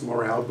tremendous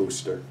morale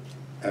booster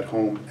at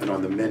home and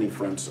on the many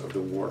fronts of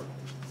the war.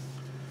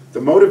 The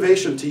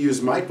motivation to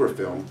use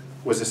microfilm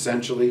was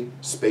essentially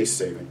space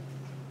saving,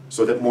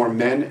 so that more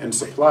men and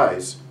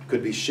supplies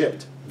could be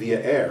shipped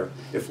via air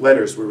if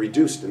letters were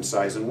reduced in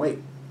size and weight.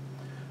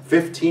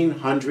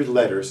 1,500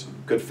 letters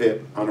could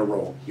fit on a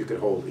roll you could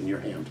hold in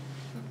your hand.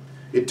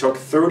 It took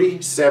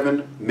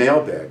 37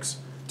 mailbags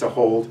to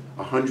hold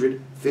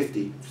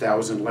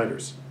 150,000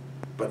 letters,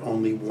 but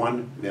only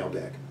one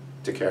mailbag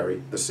to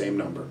carry the same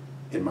number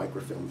in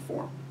microfilm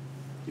form.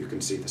 You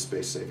can see the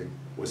space saving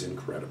was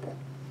incredible.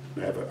 I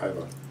have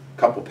a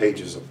couple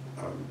pages of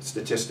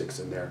statistics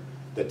in there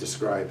that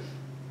describe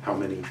how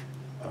many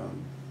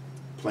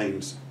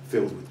planes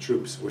filled with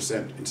troops were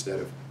sent instead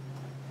of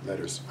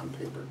letters on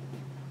paper.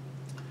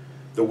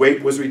 The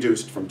weight was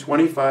reduced from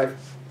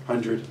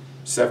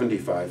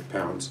 2,575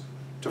 pounds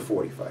to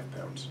 45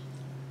 pounds.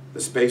 The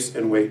space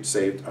and weight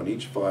saved on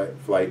each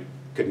flight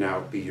could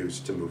now be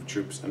used to move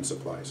troops and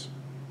supplies.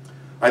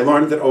 I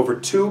learned that over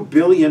 2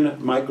 billion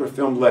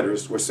microfilm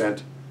letters were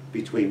sent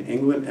between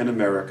England and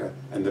America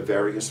and the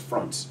various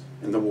fronts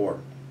in the war,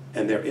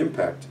 and their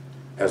impact,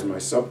 as my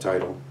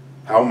subtitle,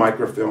 How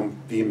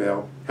Microfilm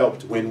V-Mail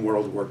Helped Win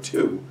World War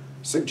II,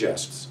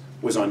 suggests,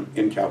 was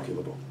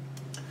incalculable.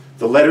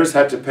 The letters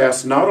had to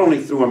pass not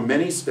only through a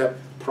many-step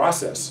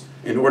process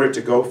in order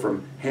to go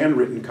from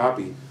handwritten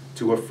copy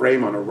to a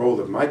frame on a roll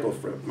of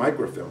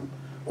microfilm,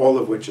 all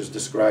of which is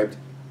described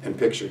and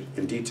pictured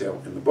in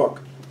detail in the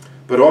book,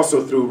 but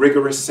also through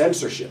rigorous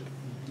censorship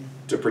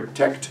to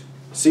protect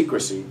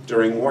secrecy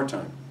during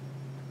wartime.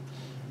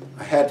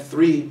 I had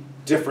 3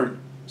 different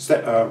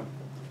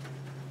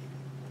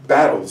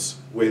battles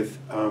with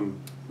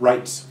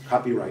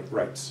copyright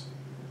rights.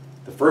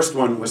 The first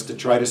one was to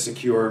try to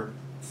secure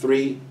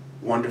 3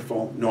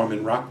 wonderful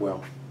Norman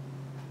Rockwell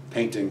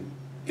painting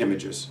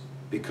images,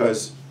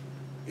 because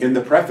in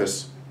the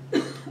preface,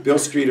 Bill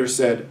Streeter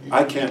said,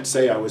 I can't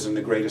say I was in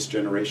the greatest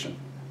generation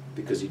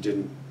because he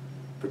didn't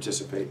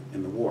participate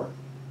in the war.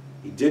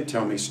 He did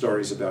tell me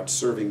stories about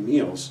serving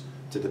meals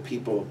to the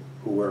people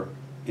who were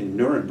in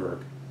Nuremberg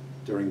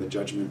during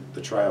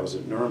the trials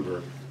at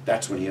Nuremberg.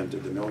 That's when he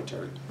entered the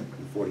military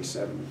in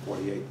 47 and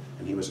 48,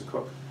 and he was a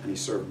cook, and he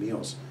served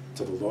meals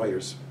to the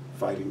lawyers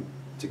fighting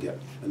to get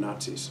the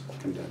Nazis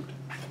condemned.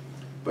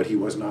 But he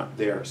was not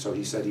there, so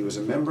he said he was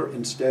a member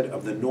instead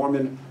of the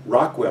Norman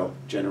Rockwell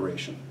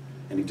generation.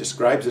 And he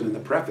describes it in the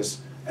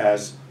preface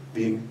as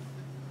being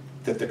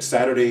that the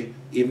Saturday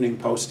Evening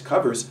Post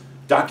covers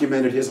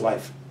documented his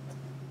life.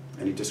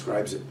 And he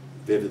describes it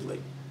vividly.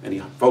 And he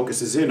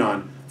focuses in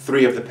on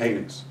 3 of the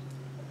paintings.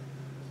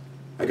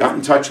 I got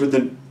in touch with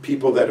the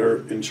people that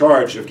are in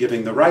charge of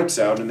giving the rights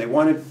out, and they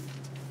wanted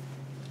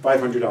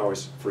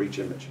 $500 for each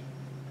image.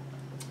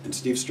 And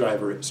Steve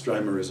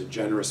Strymer is a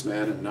generous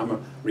man, and I'm a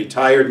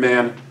retired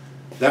man.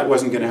 That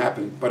wasn't going to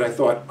happen, but I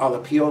thought I'll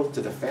appeal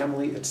to the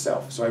family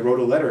itself. So I wrote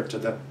a letter to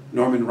the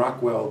Norman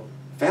Rockwell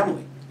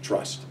Family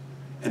Trust,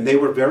 and they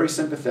were very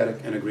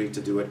sympathetic and agreed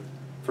to do it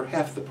for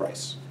half the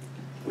price,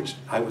 which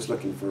I was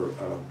looking for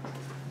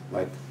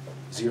like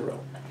 0.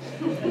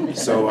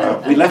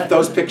 So we left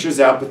those pictures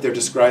out, but they're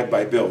described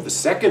by Bill. The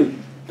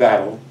second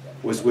battle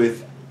was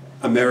with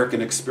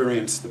American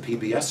Experience, the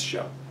PBS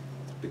show,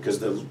 because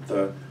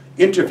the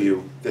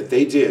interview that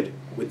they did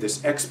with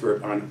this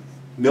expert on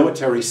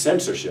military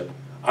censorship,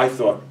 I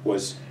thought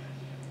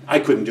I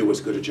couldn't do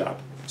as good a job.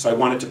 So I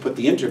wanted to put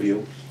the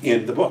interview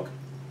in the book.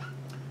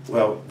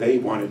 Well, they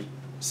wanted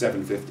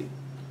 $750.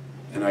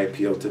 And I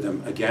appealed to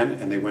them again,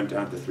 and they went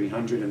down to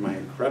 $300, and my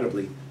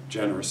incredibly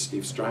generous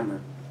Steve Strymer,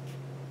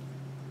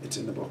 it's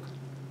in the book.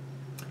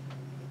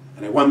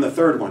 And I won the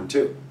third one,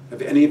 too.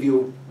 Have any of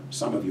you,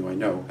 some of you I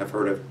know, have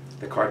heard of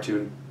the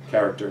cartoon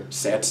character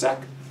Sad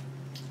Sack?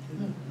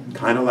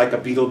 Kind of like a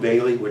Beetle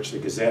Bailey, which the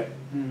Gazette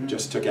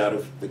just took out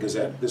of the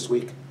Gazette this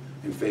week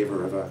in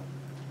favor of a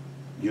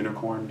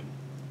unicorned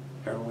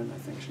heroine. I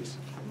think she's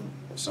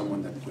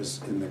someone that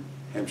was in the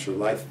Hampshire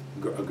Life,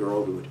 a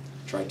girl who had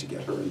tried to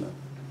get her in the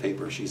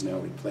paper. She's now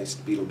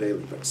replaced Beetle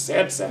Bailey. But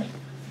Sad Sack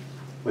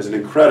was an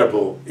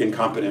incredible,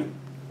 incompetent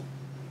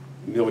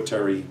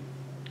military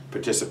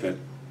participant,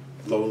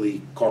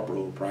 lowly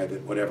corporal,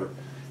 private, whatever.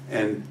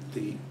 And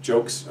the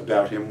jokes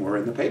about him were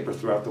in the paper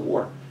throughout the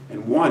war.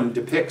 And one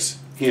depicts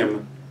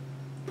him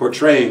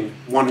portraying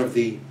one of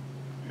the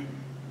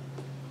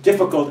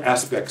difficult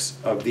aspects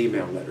of the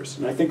email letters.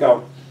 And I think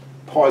I'll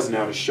pause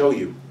now to show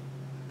you.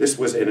 This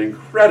was an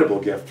incredible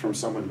gift from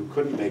someone who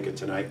couldn't make it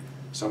tonight.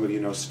 Some of you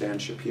know Stan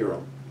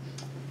Shapiro.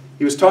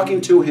 He was talking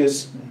to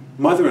his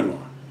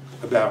mother-in-law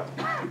about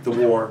the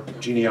war,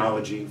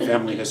 genealogy,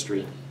 family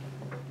history.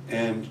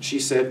 And she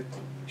said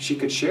she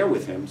could share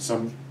with him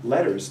some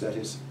letters that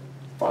his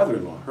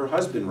father-in-law, her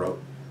husband,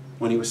 wrote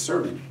when he was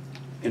serving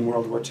in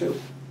World War II.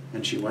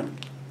 And she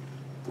went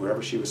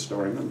wherever she was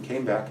storing them,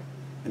 came back,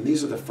 and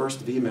these are the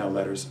first email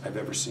letters I've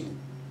ever seen.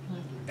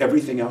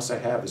 Everything else I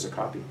have is a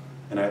copy.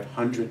 And I have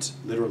hundreds,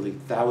 literally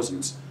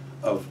thousands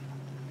of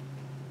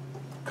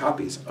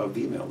copies of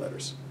email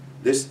letters.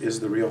 This is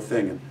the real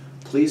thing. And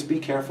please be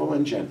careful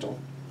and gentle.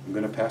 I'm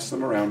going to pass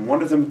them around.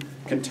 One of them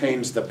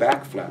contains the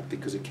back flap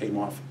because it came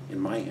off in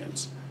my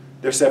hands.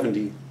 They're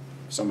 70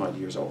 some odd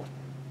years old.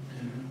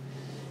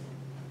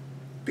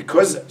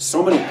 Because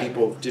so many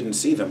people didn't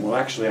see them, well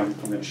actually I'm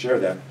going to share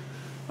that.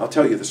 I'll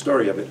tell you the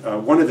story of it.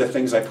 One of the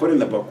things I put in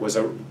the book was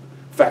a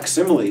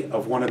facsimile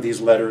of one of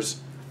these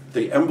letters,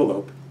 the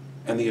envelope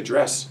and the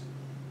address,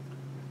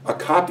 a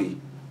copy,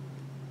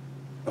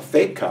 a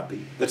fake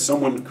copy that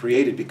someone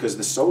created because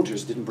the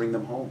soldiers didn't bring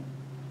them home.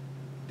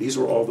 These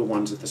were all the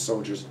ones that the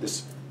soldiers,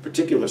 this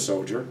particular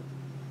soldier,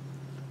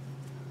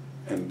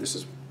 and this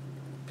is,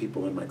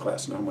 people in my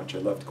class know how much I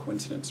loved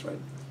coincidence, right?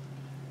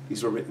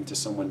 These were written to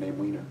someone named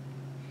Weiner.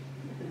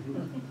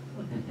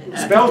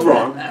 Spelled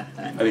wrong,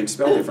 I mean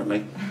spelled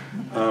differently,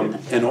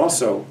 and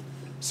also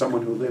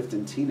someone who lived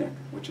in Teaneck,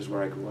 which is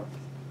where I grew up.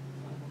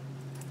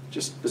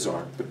 Just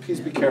bizarre, but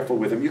please be careful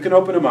with him. You can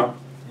open him up.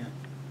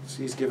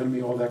 So he's given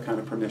me all that kind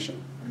of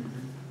permission.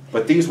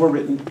 But these were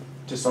written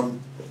to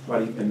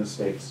somebody in the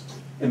States,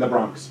 in the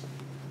Bronx,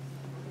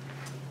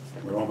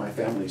 where all my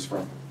family's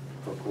from,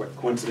 for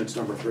coincidence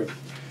number 3.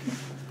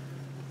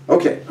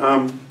 Okay,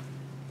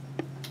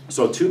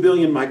 so 2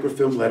 billion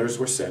microfilm letters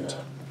were sent,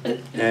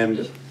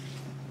 and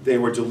they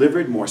were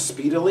delivered more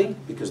speedily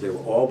because they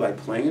were all by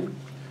plane,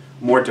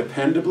 more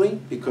dependably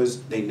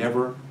because they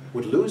never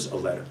would lose a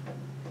letter.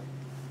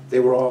 They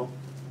were all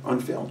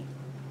on film.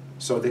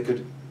 So they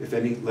could, if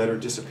any letter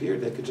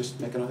disappeared, they could just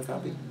make another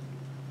copy.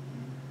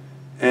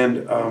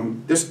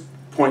 And this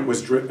point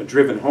was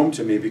driven home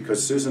to me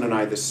because Susan and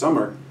I this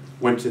summer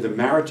went to the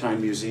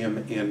Maritime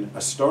Museum in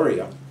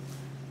Astoria,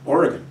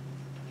 Oregon.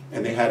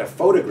 And they had a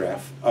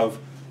photograph of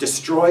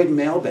destroyed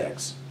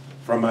mailbags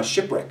from a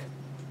shipwreck.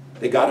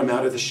 They got them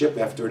out of the ship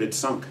after it had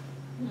sunk,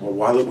 or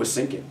while it was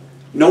sinking.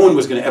 No one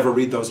was going to ever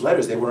read those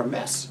letters. They were a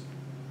mess.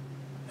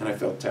 And I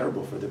felt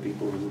terrible for the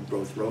people who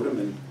both wrote them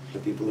and the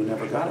people who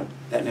never got them.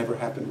 That never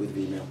happened with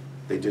email.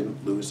 They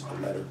didn't lose a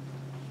letter.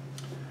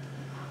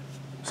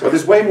 So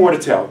there's way more to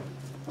tell,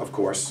 of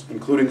course,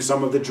 including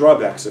some of the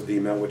drawbacks of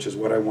email, which is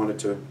what I wanted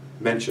to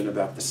mention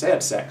about the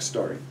Sad Sack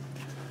story.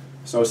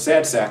 So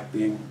Sad Sack,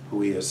 being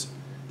who he is,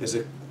 there's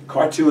a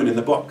cartoon in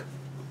the book.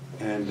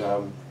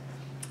 And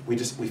we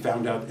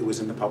found out it was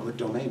in the public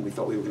domain. We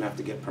thought we were going to have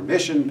to get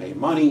permission, pay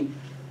money.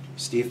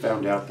 Steve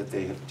found out that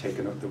they had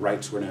taken up, the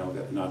rights were now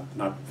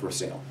not for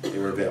sale. They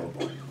were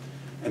available.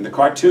 And the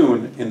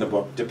cartoon in the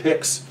book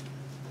depicts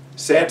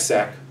Sad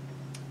Sack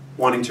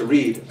wanting to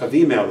read a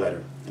email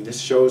letter. And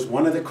this shows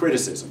one of the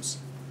criticisms.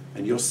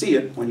 And you'll see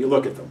it when you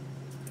look at them.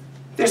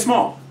 They're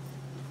small.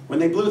 When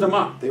they blew them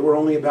up, they were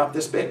only about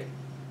this big.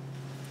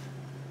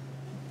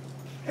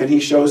 And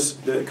he shows,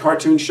 the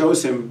cartoon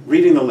shows him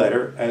reading the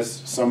letter, as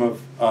some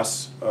of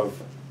us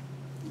of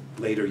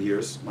later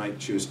years might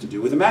choose to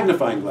do with a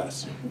magnifying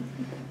glass.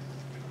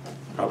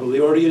 Probably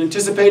already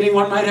anticipating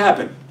what might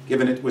happen,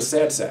 given it was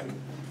Sad Sack.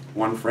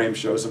 One frame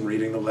shows him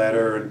reading the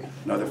letter, and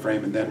another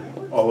frame, and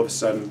then all of a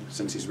sudden,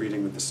 since he's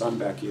reading with the sun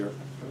back here,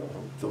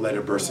 the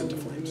letter bursts into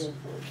flames.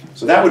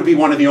 So that would be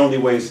one of the only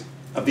ways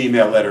a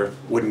email letter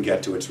wouldn't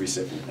get to its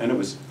recipient. And it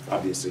was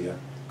obviously a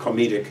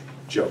comedic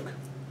joke.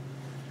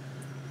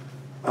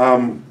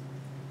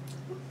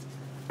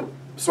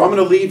 So I'm going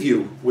to leave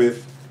you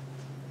with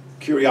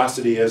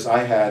curiosity as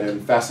I had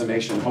and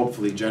fascination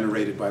hopefully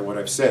generated by what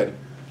I've said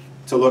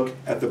to look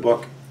at the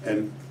book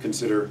and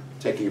consider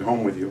taking it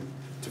home with you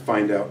to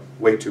find out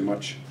way too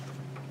much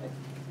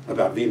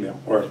about V-mail,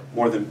 or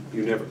more than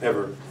you never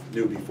ever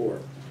knew before.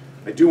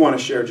 I do want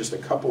to share just a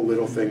couple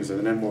little things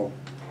and then we'll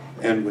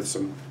end with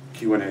some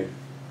Q&A.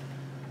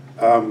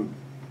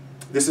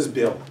 This is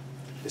Bill.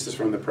 This is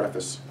from the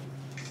preface.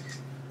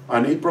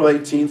 On April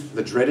 18th,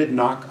 the dreaded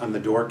knock on the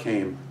door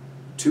came.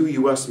 2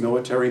 U.S.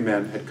 military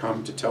men had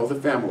come to tell the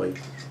family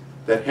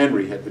that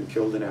Henry had been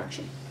killed in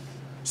action.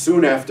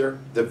 Soon after,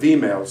 the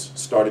V-mails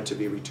started to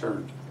be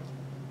returned.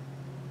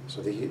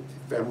 So the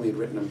family had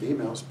written them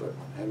V-mails, but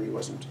Henry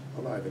wasn't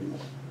alive anymore.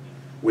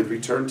 With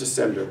return to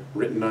sender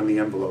written on the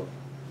envelope,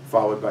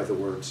 followed by the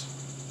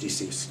words,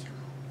 deceased.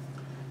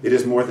 It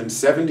is more than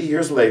 70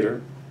 years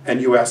later,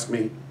 and you ask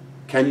me,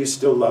 can you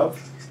still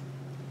love?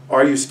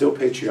 Are you still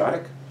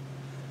patriotic?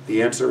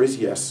 The answer is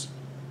yes.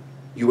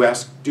 You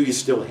ask, do you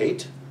still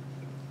hate?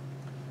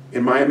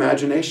 In my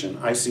imagination,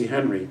 I see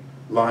Henry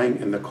lying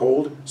in the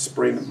cold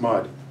spring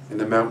mud in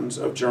the mountains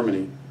of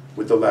Germany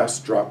with the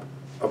last drop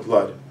of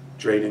blood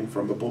draining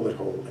from a bullet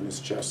hole in his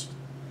chest.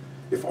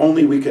 If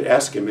only we could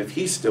ask him if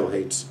he still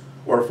hates,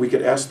 or if we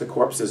could ask the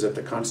corpses at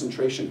the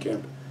concentration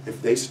camp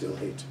if they still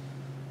hate.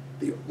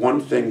 The one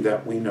thing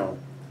that we know,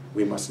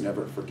 we must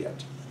never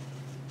forget.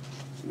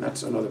 And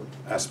that's another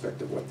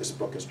aspect of what this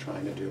book is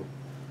trying to do.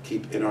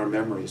 Keep in our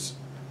memories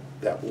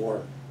that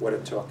war, what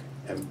it took,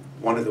 and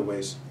one of the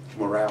ways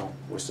morale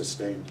was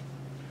sustained.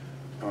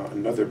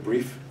 Another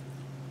brief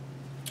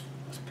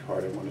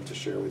part I wanted to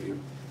share with you.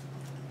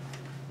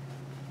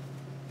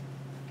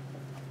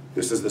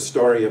 This is the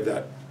story of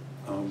that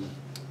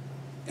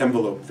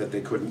envelope that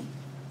they couldn't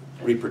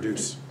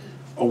reproduce.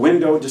 A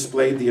window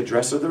displayed the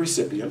address of the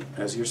recipient,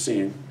 as you're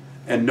seeing,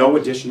 and no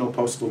additional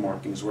postal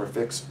markings were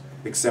affixed,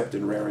 except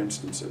in rare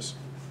instances.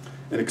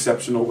 An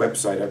exceptional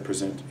website I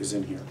present is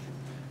in here.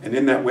 And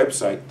in that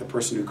website, the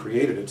person who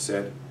created it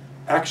said,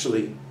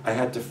 actually, I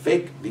had to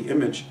fake the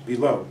image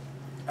below.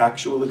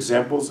 Actual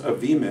examples of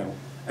V-mail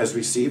as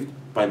received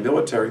by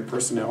military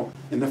personnel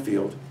in the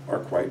field are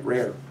quite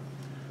rare.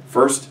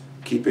 First,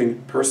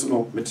 keeping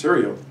personal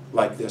material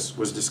like this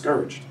was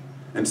discouraged.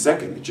 And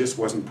second, it just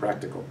wasn't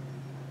practical.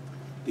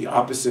 The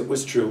opposite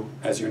was true,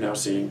 as you're now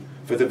seeing,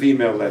 for the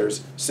V-mail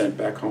letters sent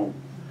back home.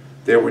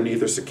 There were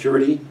neither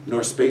security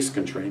nor space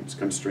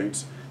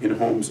constraints in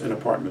homes and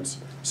apartments,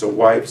 so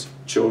wives,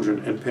 children,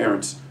 and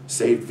parents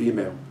saved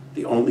V-mail,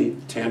 the only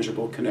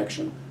tangible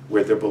connection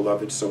with their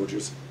beloved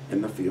soldiers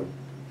in the field.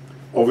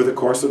 Over the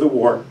course of the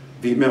war,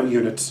 V-mail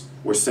units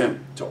were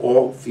sent to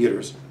all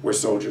theaters where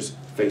soldiers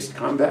faced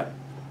combat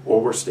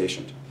or were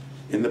stationed.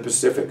 In the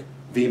Pacific,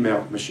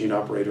 V-mail machine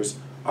operators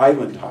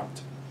island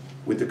hopped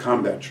with the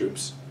combat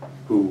troops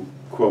who,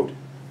 quote,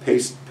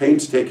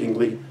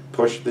 painstakingly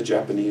pushed the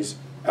Japanese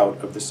out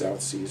of the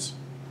South Seas.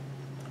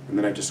 And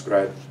then I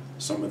described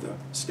some of the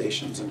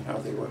stations and how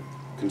they were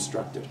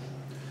constructed.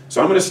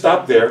 So I'm going to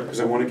stop there because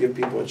I want to give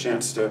people a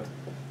chance to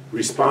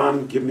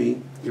respond, give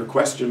me your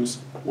questions,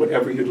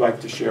 whatever you'd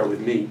like to share with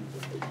me.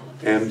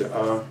 And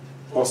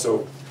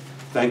also,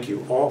 thank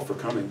you all for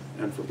coming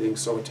and for being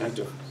so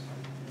attentive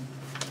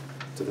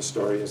to the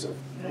stories of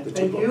the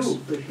two books.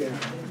 Thank you for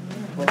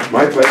sharing.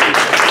 My pleasure.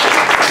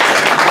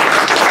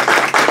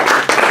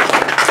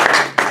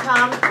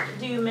 Tom,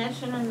 do you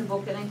mention in the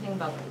book anything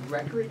about the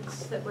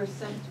records that were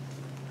sent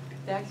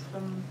back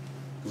from?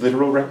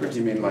 Literal records?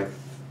 You mean like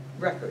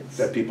Records.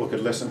 that people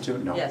could listen to?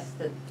 No. Yes.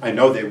 I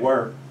know they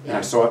were, and I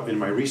Yeah. saw it in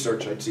my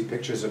research. I'd see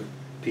pictures of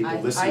people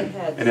I listening.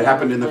 had And it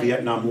happened in the some,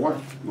 Vietnam War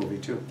movie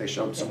too. They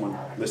showed someone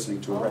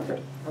listening to a record.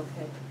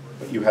 Okay.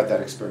 But you had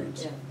that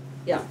experience. Yeah.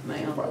 Yeah, my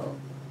Your father. uncle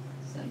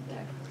sent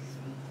back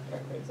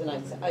records, and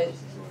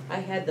I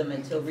had them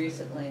until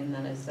recently, and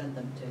then I sent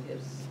them to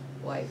his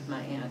wife,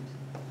 my aunt.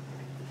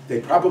 They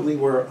probably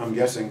were, I'm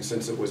guessing,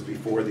 since it was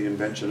before the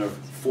invention of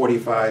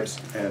 45s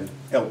and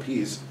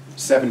LPs,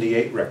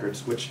 78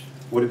 records, which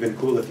would have been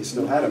cool if you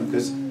still had them,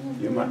 because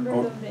you might.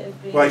 Oh,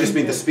 well, I just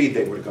mean the speed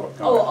they would have gone.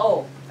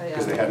 Oh, yeah.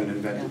 Because they hadn't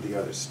invented Yeah. the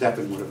others.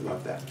 Stephen would have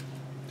loved that,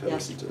 to Yeah.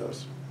 listen to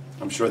those.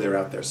 I'm sure they're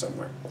out there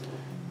somewhere.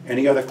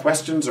 Any other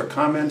questions or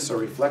comments or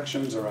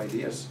reflections or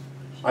ideas?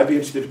 I'd be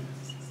interested,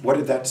 what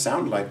did that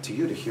sound like to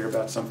you to hear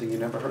about something you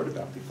never heard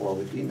about before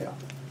with email?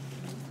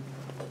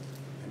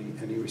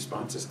 Any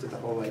responses to the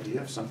whole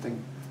idea of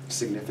something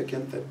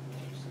significant that,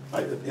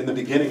 in the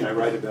beginning I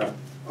write about,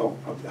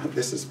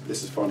 this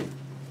is funny.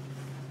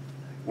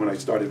 When I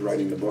started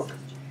writing the book,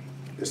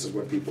 this is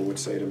what people would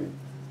say to me.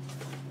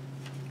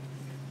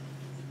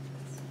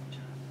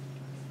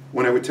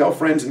 When I would tell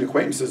friends and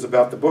acquaintances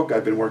about the book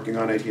I've been working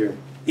on, I'd hear,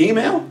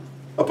 email?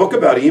 A book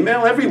about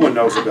email? Everyone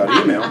knows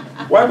about email.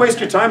 Why waste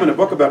your time on a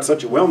book about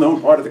such a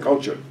well-known part of the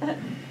culture?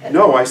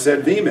 No, I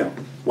said V-mail.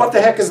 What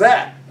the heck is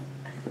that?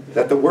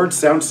 That the word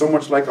sounds so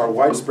much like our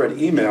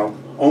widespread email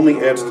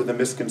only adds to the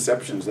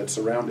misconceptions that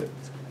surround it.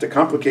 To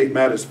complicate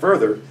matters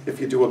further, if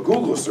you do a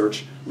Google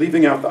search,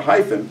 leaving out the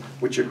hyphen,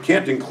 which you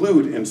can't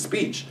include in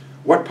speech,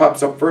 what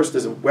pops up first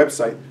is a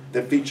website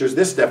that features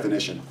this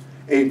definition.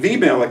 A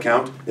Vmail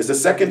account is a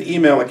second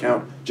email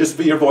account just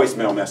for your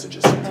voicemail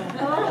messages.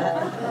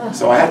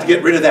 So I had to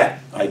get rid of that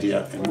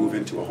idea and move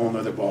into a whole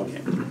nother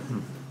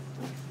ballgame.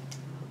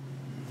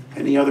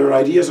 Any other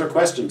ideas or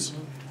questions?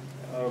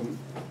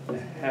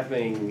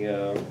 Having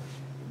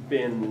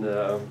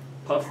been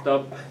puffed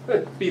up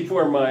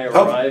before my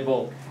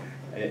arrival,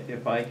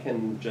 if I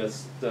can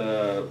just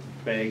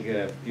beg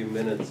a few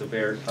minutes of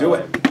airtime. Do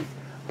it.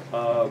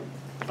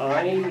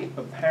 I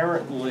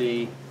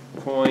apparently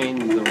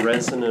coined the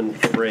resonant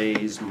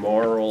phrase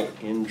moral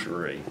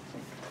injury,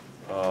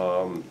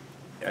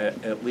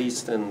 at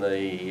least in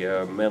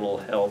the mental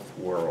health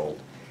world.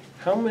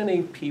 How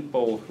many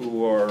people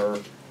who are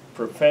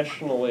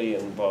professionally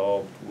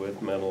involved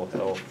with mental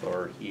health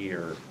are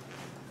here?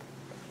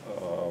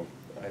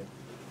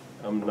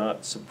 I'm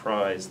not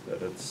surprised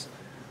that it's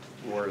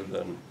more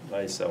than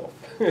myself.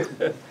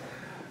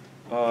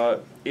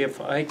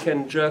 If I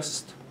can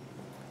just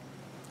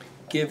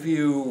give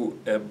you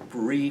a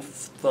brief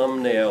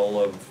thumbnail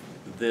of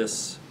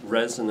this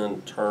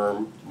resonant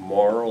term,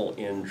 moral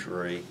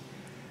injury,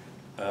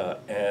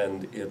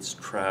 and its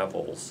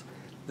travels.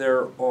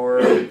 There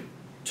are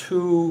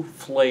two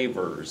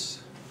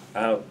flavors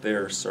out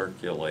there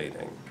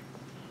circulating.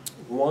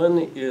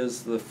 One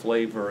is the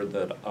flavor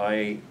that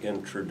I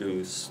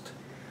introduced.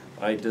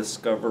 I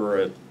discover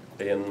it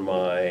in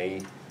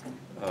my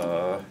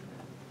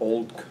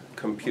old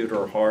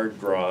computer hard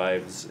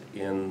drives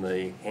in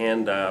the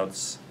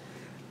handouts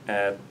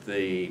at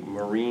the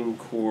Marine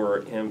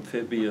Corps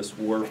Amphibious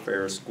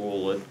Warfare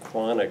School at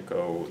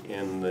Quantico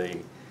in the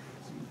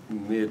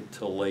mid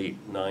to late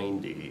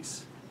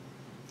 90s.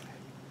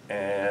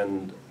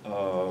 And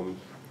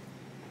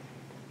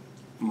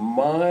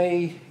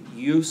my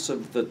use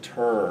of the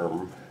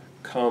term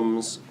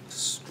comes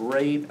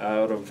straight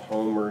out of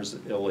Homer's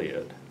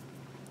Iliad,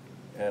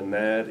 and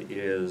that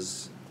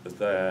is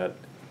that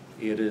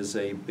it is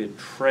a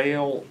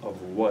betrayal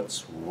of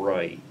what's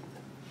right.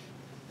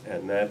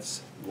 And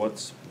that's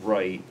what's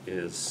right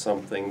is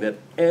something that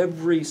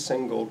every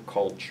single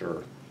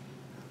culture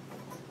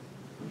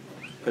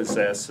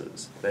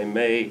possesses. They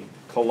may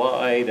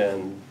collide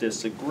and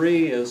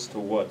disagree as to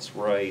what's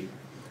right,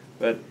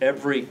 but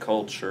every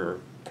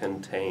culture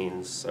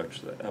contains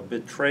such a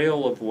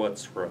betrayal of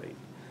what's right.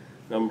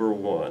 Number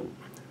one,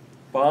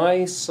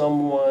 by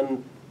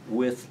someone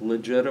with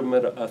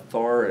legitimate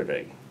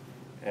authority,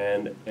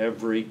 and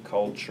every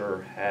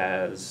culture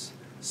has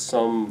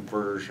some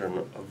version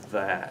of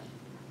that,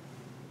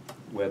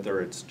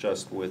 whether it's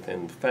just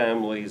within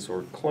families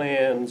or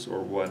clans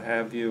or what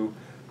have you.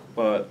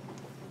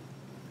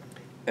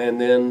 And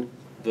then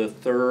the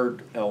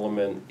third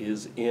element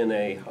is in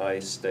a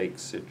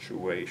high-stakes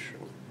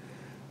situation.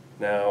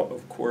 Now,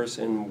 of course,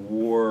 in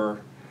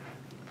war,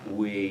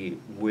 we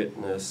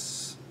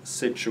witness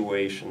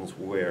situations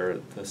where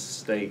the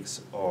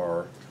stakes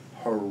are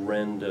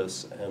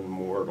horrendous and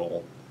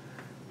mortal.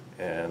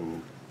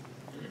 And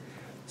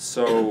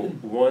so,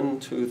 1,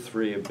 2,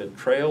 3, a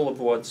betrayal of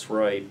what's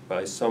right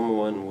by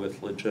someone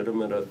with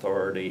legitimate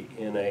authority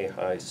in a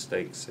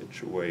high-stakes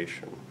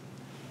situation.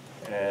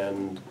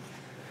 And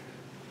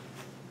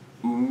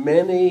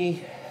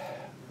many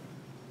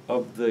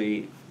of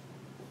the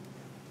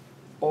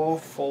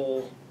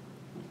awful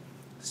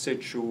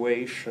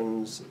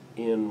situations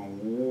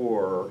in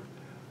war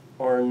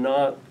are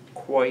not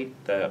quite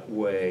that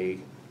way,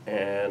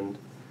 and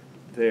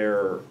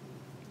there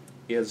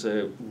is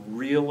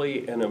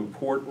really an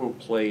important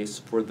place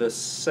for the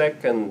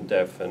second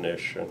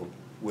definition,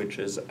 which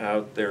is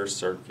out there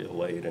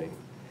circulating.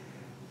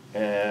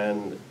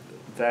 And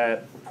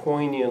that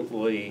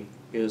poignantly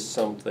is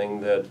something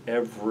that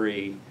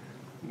every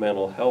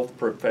mental health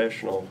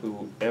professional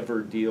who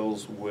ever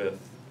deals with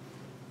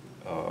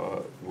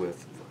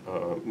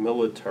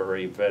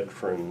military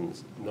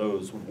veterans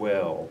knows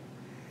well.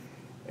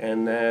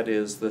 And that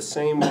is the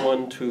same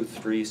 1, 2,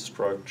 3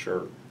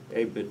 structure.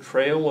 A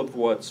betrayal of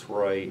what's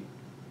right,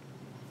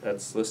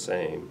 that's the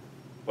same,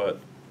 but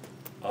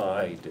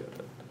I did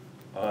it.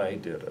 I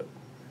did it.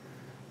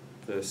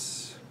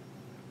 This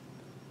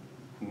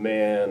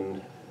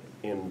man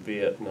in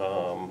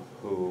Vietnam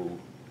who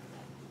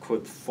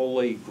could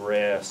fully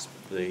grasp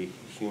the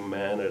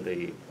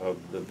humanity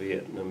of the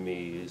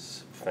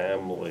Vietnamese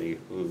family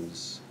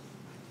whose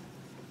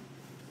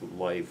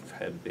life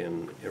had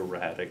been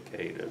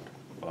eradicated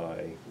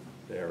by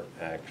their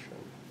action.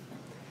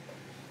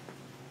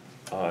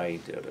 I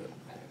did it.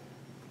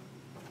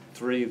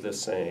 3, the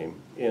same,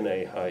 in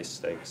a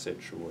high-stakes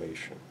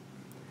situation.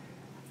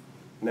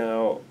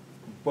 Now,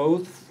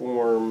 both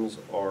forms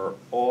are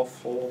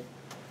awful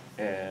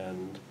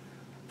and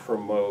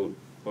promote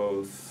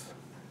both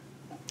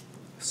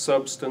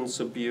substance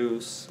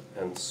abuse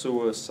and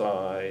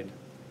suicide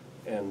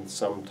and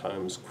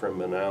sometimes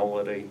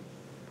criminality.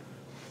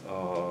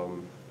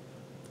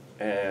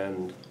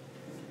 And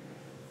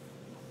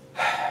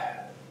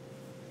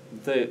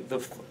the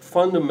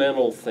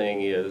fundamental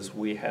thing is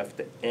we have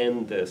to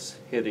end this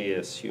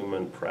hideous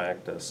human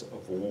practice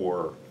of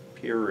war,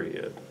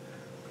 period.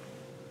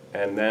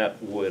 And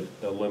that would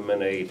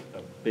eliminate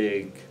a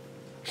big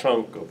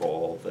chunk of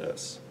all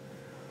this.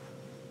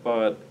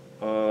 But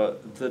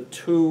the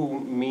two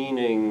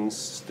meanings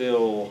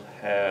still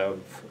have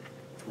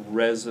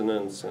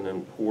resonance and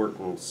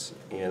importance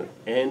in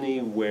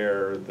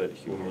anywhere that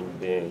human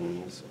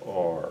beings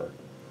are.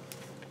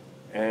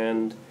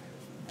 And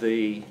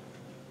the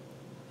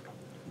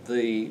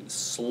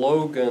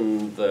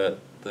slogan that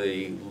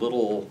the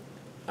little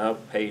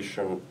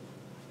outpatient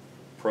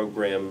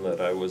program that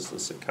I was the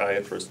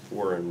psychiatrist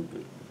for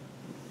in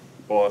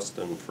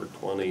Boston for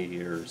 20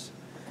 years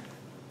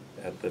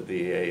at the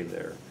VA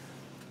there,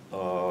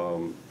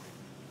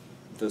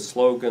 the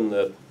slogan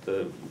that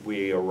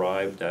we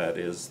arrived at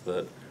is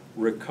that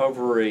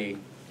recovery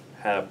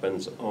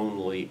happens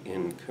only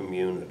in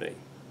community.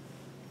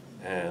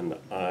 And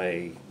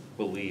I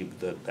believe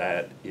that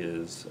that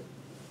is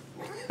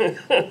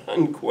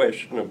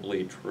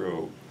unquestionably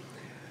true.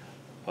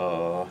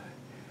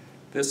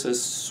 This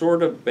is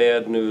sort of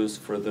bad news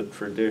for the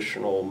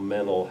traditional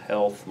mental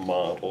health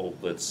model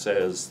that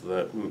says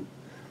that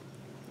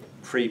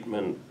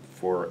treatment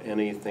for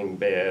anything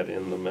bad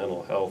in the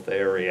mental health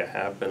area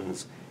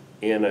happens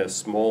in a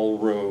small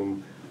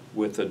room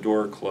with the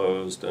door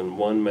closed and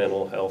one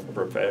mental health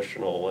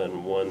professional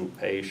and one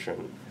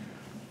patient.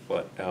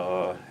 But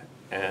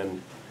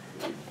and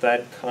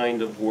that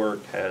kind of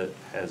work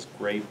has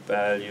great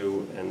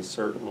value and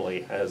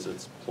certainly has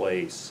its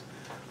place.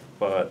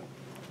 But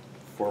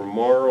for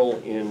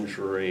moral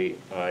injury,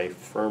 I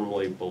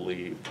firmly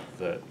believe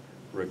that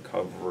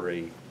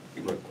recovery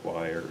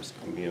requires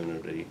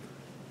community,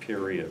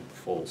 period,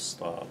 full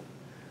stop.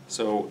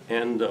 So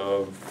end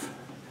of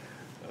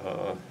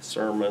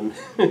sermon,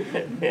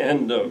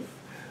 end of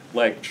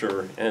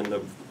lecture, end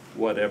of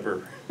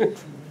whatever.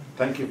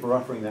 Thank you for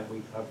offering that.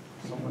 We have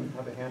someone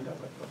have a hand up.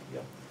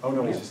 Yeah. Oh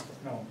no, he's just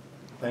No,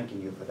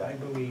 thanking you for I that.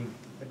 believe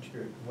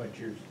what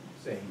you're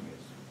saying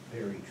is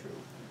very true.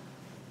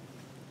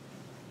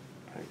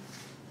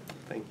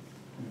 Thank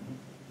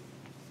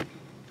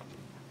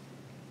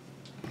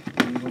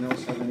Anyone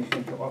else have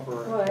anything to offer?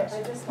 Well,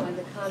 I just wanted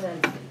to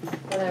comment,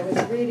 when I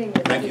was reading the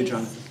Thank you, piece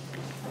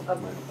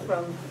Jonathan.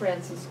 from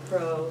Frances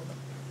Crowe,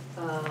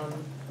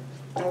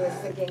 I was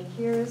thinking,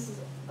 here's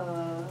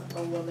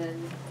a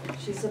woman,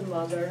 she's a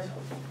mother,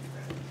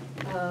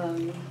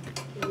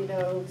 you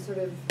know, sort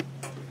of,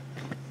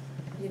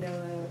 you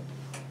know,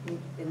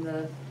 in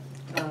the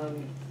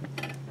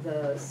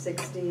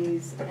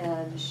 60s,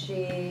 and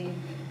she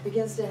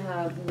begins to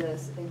have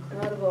this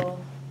incredible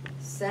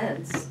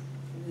sense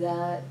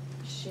that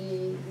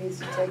she needs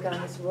to take on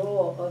this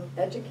role of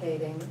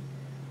educating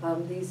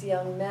these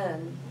young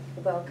men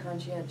about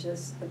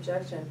conscientious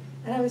objection.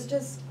 And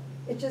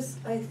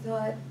I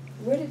thought,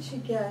 where did she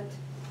get,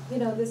 you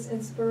know, this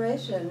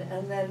inspiration?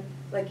 And then,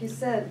 like you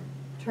said,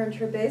 turned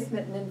her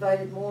basement and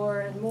invited more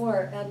and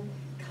more and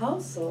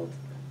counseled,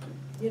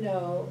 you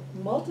know,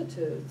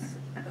 multitudes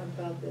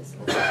about this.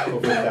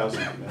 Over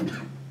 1,000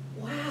 men.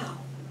 Wow.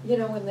 You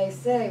know, when they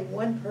say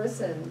one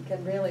person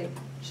can really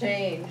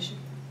change,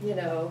 you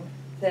know,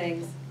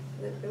 things,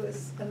 it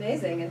was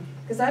amazing. And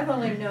because I've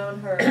only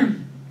known her,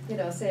 you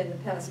know, say in the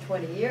past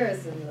 20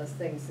 years and the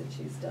things that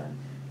she's done.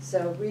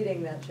 So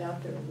reading that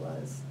chapter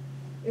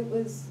it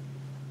was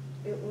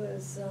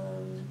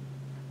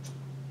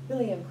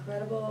really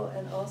incredible,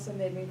 and also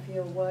made me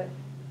feel what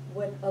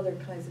other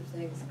kinds of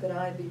things could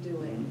I be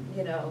doing,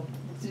 you know,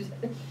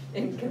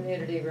 in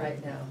community right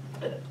now.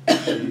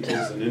 She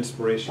is an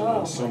inspiration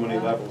on so many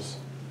God. levels.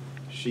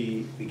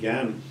 She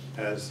began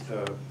as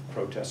a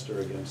protester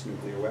against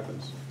nuclear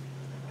weapons,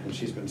 and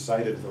she's been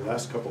cited. The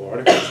last couple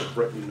articles have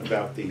written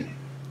about the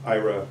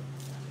Ira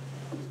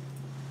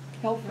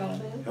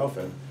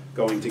Helfand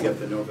going to get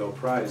the Nobel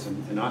Prize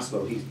in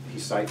Oslo. He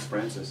cites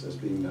Frances as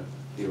being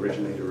the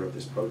originator of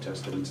this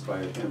protest that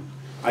inspired him.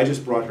 I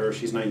just brought her,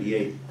 she's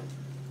 98,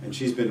 and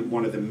she's been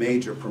one of the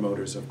major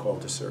promoters of Call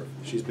to Serve.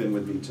 She's been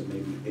with me to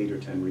maybe 8 or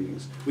 10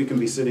 readings. We can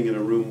be sitting in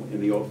a room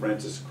in the old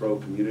Frances Crowe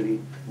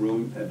community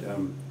room at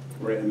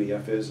where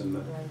MEF is in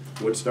the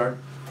Woodstar.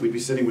 We'd be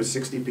sitting with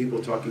 60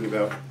 people talking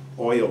about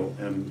oil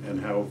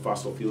and how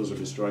fossil fuels are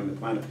destroying the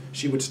planet.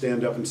 She would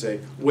stand up and say,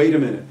 wait a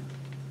minute,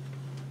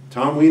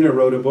 Tom Weiner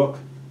wrote a book.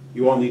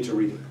 You all need to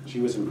read it.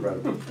 She was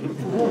incredible.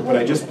 But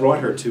I just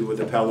brought her to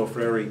the Paulo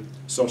Freire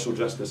Social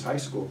Justice High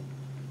School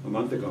a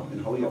month ago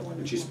in Holyoke,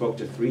 and she spoke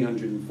to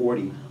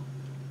 340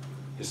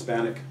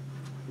 Hispanic,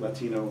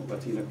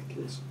 Latina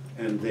kids,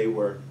 and they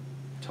were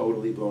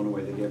totally blown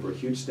away. They gave her a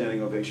huge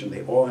standing ovation.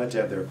 They all had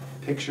to have their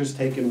pictures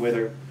taken with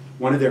her.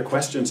 One of their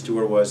questions to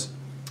her was,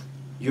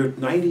 you're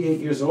 98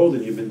 years old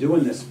and you've been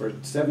doing this for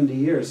 70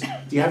 years.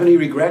 Do you have any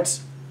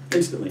regrets?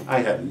 Instantly,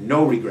 I have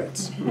no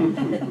regrets.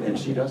 And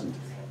she doesn't.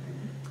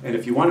 And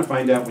if you want to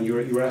find out, when you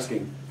were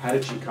asking, how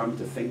did she come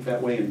to think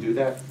that way and do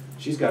that?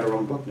 She's got her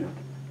own book now.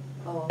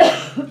 Oh.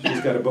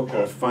 She's got a book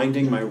called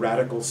Finding My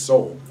Radical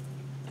Soul.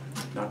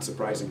 Not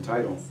surprising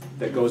title.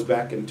 That goes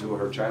back into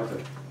her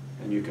childhood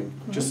And you can,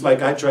 just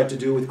like I tried to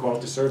do with Call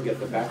to Serve, get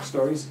the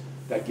backstories,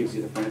 that gives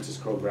you the Frances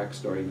Crowe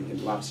backstory, and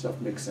a lot of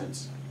stuff makes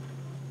sense.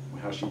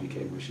 How she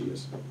became where she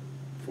is,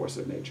 force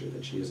of nature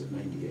that she is at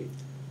 98.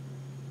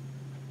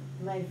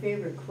 My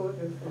favorite quote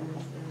of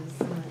hers is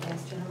someone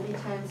asked her, how many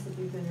times have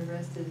you been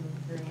arrested?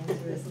 And her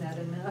answer is not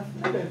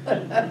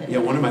enough. Yeah,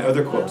 one of my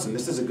other quotes, and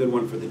this is a good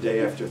one for the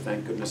day after,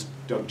 thank goodness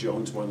Doug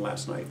Jones won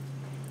last night.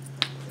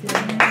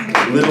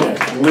 Little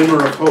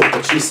glimmer of hope,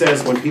 but she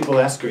says when people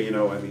ask her, you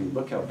know, I mean,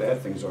 look how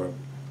bad things are,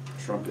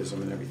 Trumpism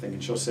and everything,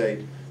 and she'll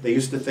say, they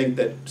used to think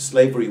that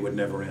slavery would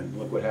never end,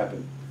 look what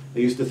happened.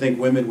 They used to think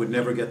women would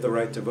never get the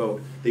right to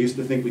vote. They used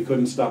to think we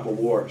couldn't stop a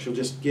war. She'll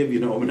just give, you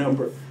know, a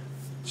number.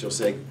 She'll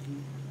say,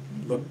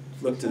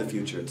 look to the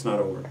future, it's not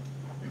over.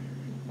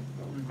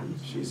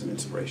 She's an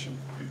inspiration.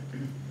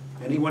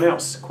 Anyone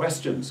else?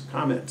 Questions,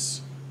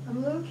 comments? I'm a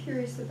little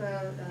curious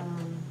about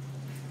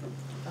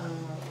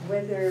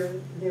whether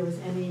there was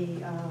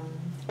any,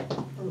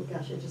 oh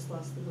gosh, I just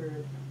lost the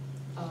word,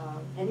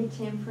 any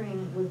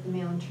tampering with the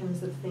mail in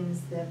terms of things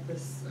that the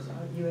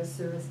U.S.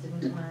 Service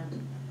didn't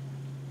want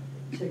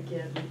to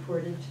get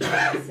reported to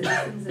the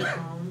citizens at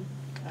home?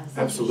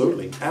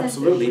 Absolutely,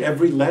 absolutely.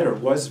 Every letter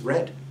was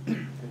read.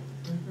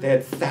 They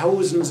had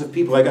thousands of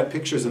people. I got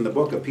pictures in the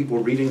book of people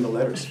reading the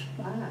letters.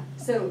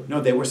 So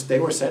no, they were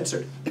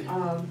censored.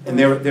 And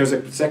there's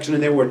a section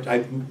in there where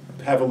I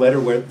have a letter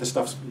where the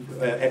stuff's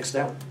X'd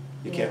out.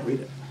 You can't read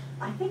it.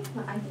 I think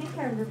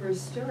I remember a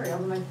story,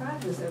 although my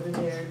father was over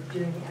there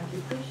during the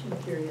occupation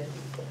period,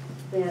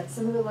 that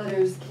some of the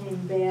letters came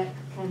back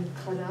kind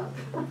of cut up.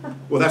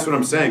 Well, that's what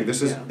I'm saying.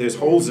 This is there's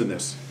holes in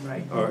this,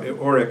 Right.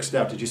 or X'd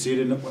out. Did you see it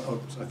in the?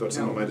 Oh, I thought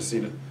someone might have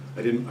seen it.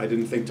 I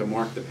didn't think to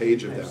mark the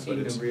page of I've that,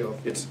 seen but the real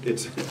it's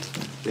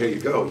there you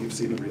go. You've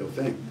seen the real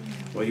thing.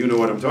 Well, you know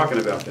what I'm talking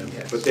about then.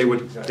 Yes, But they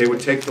would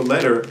take the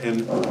letter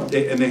and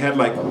they had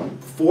like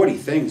 40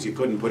 things you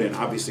couldn't put in.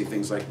 Obviously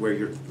things like where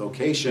your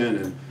location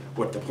and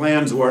what the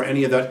plans were,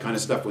 any of that kind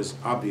of stuff was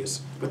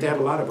obvious. But they had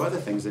a lot of other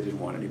things they didn't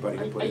want anybody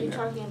to put Are in you there.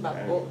 talking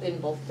about both, in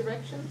both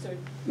directions, or?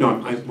 No,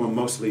 well,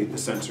 mostly the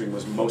censoring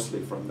was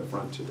mostly from the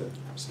front to the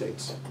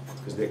states,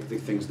 because they're the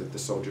things that the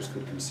soldiers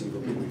could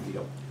conceivably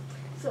reveal.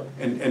 So,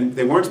 And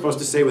they weren't supposed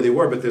to say where they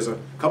were, but there's a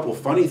couple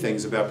funny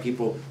things about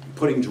people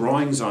putting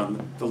drawings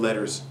on the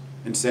letters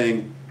and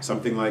saying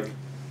something like,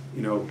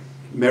 you know,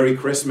 Merry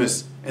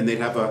Christmas, and they'd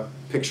have a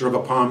picture of a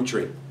palm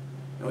tree.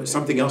 You know,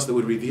 something else that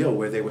would reveal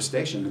where they were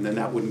stationed, and then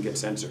that wouldn't get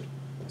censored.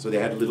 So they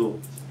had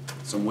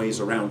some ways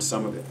around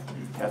some of it.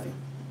 Kathy?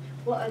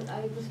 Well,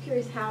 I was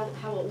curious how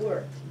it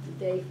worked.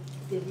 Did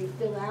you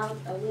fill out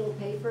a little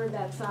paper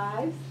that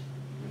size,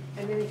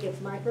 and then it gets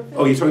microfilmed?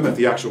 Oh, you're talking about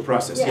the actual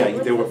process. Yeah, Yeah,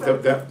 what's there the were,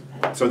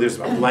 process? so there's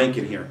a blank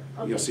in here.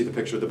 Okay. You'll see the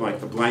picture of the blank.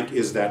 The blank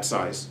is that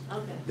size.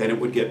 Okay. Then it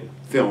would get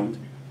filmed,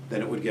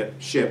 then it would get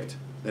shipped,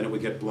 then it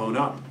would get blown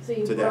up So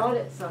you to brought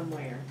that. it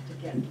somewhere to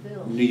get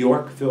filmed? New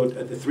York filled,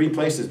 the 3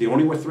 places, there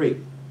only were 3.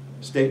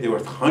 There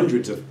were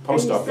hundreds of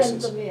post And you sent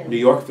offices. them in. New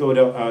York,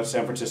 Philadelphia,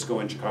 San Francisco,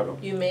 and Chicago.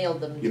 you mailed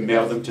them to You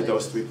mailed them to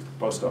those places. 3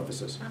 post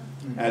offices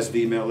as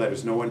V-mail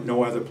letters.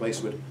 No other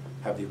place would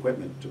have the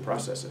equipment to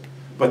process it.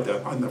 But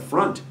on the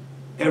front,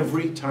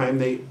 every time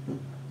they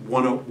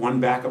won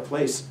back a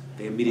place,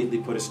 they immediately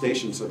put a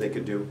station so they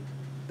could do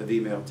the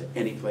V-mail to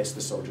any place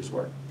the soldiers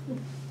were.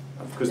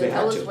 Because they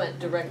had Those to. went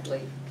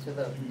directly to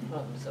the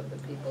homes of the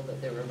people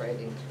that they were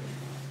writing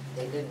to.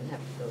 They didn't have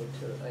to go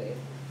to a.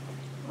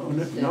 Oh,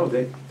 no,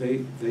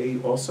 they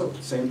also,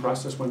 same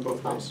process went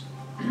both ways.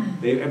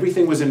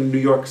 Everything was in New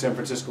York, San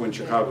Francisco, and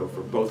Chicago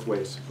for both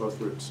ways, both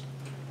routes.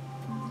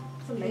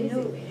 It's Do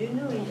amazing. you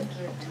know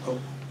Oh.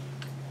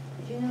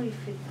 do you know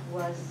if it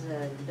was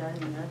done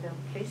in other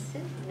places,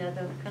 in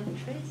other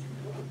countries?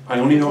 I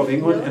only know of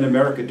England and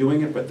America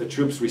doing it, but the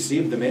troops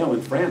received the mail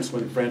in France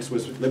when France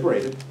was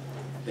liberated.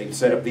 They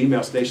set up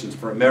email stations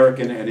for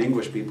American and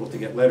English people to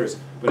get letters.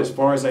 But as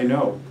far as I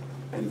know,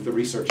 and the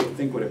research I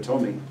think would have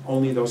told me,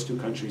 only those 2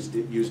 countries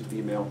used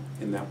email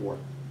in that war.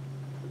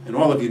 And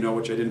all of you know,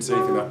 which I didn't say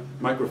anything about,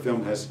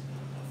 microfilm has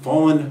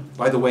fallen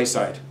by the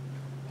wayside.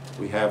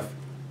 We have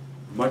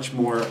much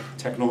more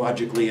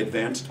technologically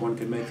advanced, one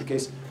can make the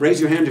case. Raise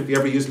your hand if you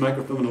ever used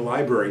microfilm in a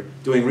library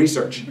doing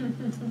research.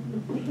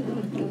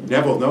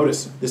 Neville,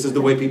 notice, this is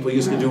the way people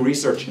used to do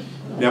research.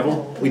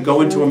 Neville, we'd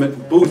go into a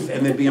booth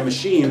and there'd be a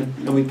machine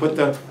and we'd put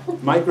the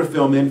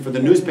microfilm in for the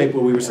newspaper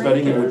we were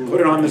studying and we'd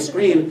put it on the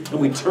screen and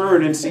we'd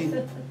turn and see.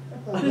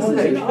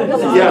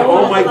 Yeah,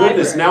 oh my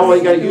goodness, now all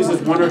you gotta use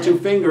is 1 or 2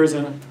 fingers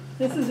and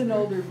This is an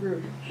older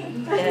group.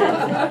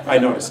 I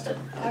noticed.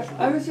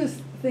 I was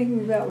just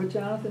thinking about what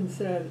Jonathan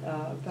said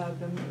about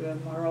the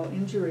moral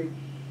injury,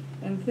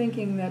 and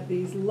thinking that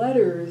these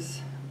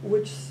letters,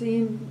 which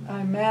seem,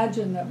 I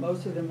imagine that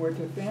most of them were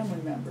to family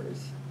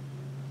members,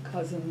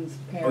 cousins,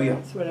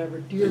 parents, whatever,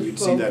 dear And you'd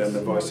folks, see that in the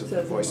you know, voice it of the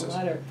says in voices.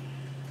 letter,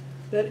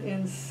 that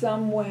in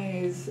some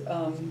ways,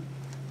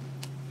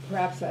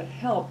 perhaps that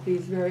helped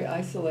these very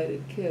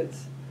isolated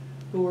kids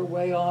who were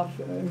way off,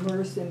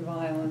 immersed in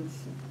violence,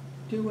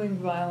 doing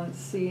violence,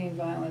 seeing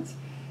violence,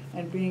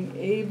 and being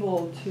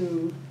able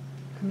to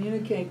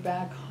communicate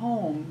back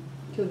home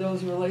to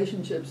those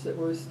relationships that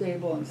were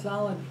stable and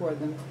solid for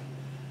them.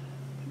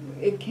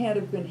 It can't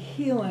have been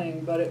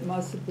healing, but it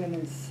must have been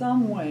in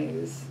some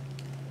ways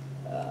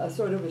a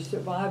sort of a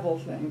survival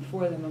thing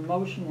for them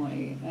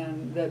emotionally,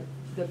 and that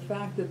the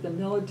fact that the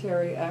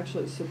military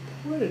actually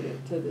supported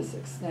it to this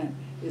extent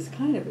is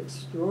kind of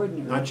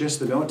extraordinary. Not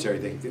just the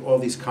military, all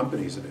these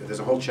companies, there's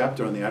a whole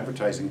chapter on the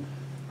advertising.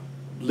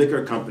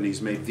 Liquor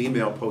companies made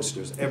V-mail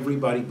posters.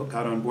 Everybody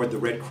got on board. The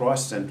Red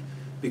Cross sent,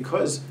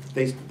 because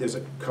there's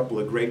a couple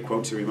of great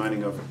quotes here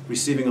reminding of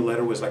receiving a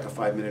letter was like a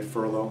 5-minute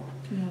furlough.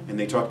 Yeah. And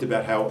they talked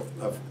about how,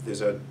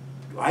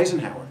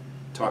 Eisenhower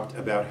talked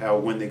about how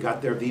when they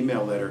got their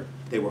V-mail letter,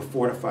 they were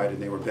fortified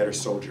and they were better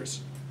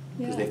soldiers.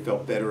 Because Yeah. they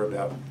felt better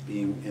about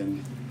being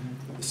in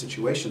the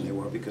situation they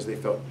were, because they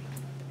felt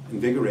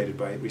invigorated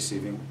by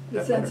receiving The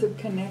that sense letter. of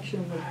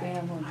connection with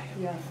family,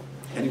 yeah.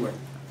 Anyway,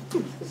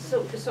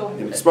 So,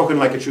 and spoken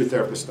like a true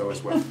therapist though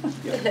as well.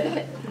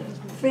 Yeah.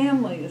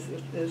 Family is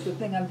the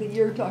thing. I'm thinking,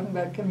 you're talking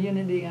about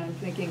community, I'm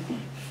thinking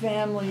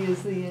family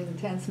is the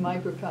intense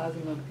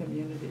microcosm of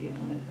community.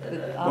 And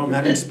Well, and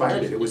that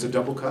inspired it. It was a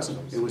double cousin.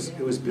 It was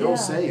Bill Yeah,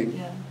 saying,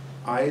 yeah.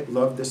 I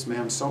love this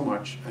man so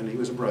much, and he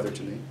was a brother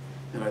to me,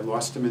 and I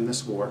lost him in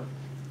this war,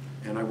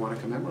 and I want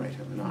to commemorate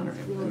him and honor It's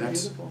him. really And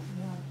that's, beautiful,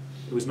 yeah.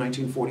 it was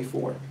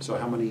 1944, so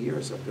how many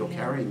years of Bill Yeah.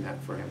 carrying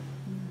that for him?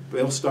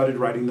 Bill started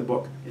writing the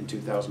book in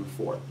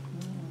 2004, Yeah.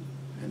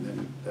 and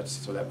then that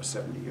was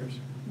 70 years.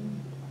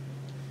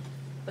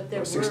 but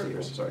there Or 60 were,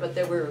 years, sorry. but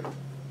there were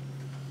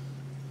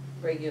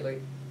regular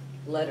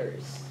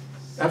letters.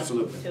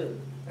 Absolutely. Too.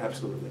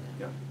 Absolutely,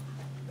 yeah.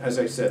 As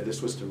I said,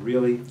 this was a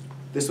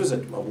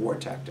war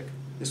tactic.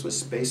 This was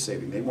space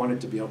saving. They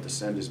wanted to be able to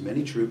send as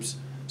many troops,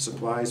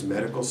 supplies,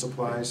 medical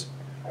supplies,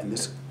 and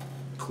this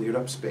cleared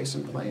up space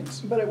and planes.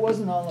 But it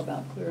wasn't all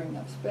about clearing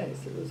up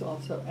space. It was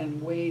also,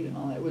 and weight and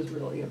all that, it was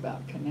really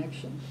about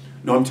connection.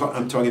 No,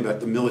 I'm talking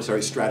about the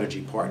military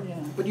strategy part. Yeah.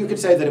 But you could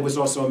say that it was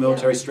also a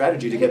military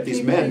strategy to get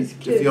these men These to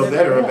kids, feel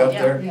better yeah, about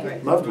yeah, their yeah.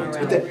 loved ones.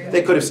 But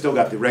they could have still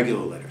got the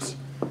regular letters.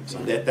 So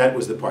that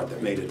was the part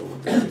that made it a little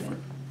bit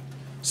different.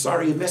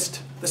 Sorry you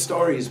missed the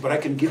stories, but I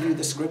can give you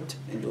the script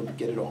and you'll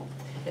get it all.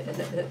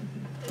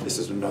 This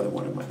is another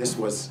one of my,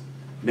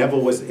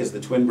 Neville is the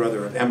twin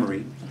brother of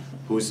Emery,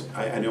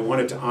 and I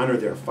wanted to honor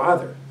their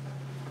father,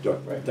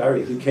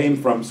 Dari, who came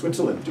from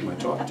Switzerland to my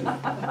talk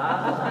tonight.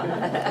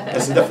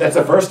 That's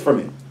a first for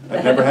me.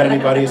 I've never had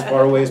anybody as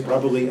far away as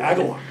probably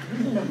Agawam,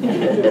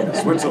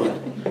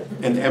 Switzerland.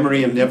 And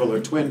Emery and Neville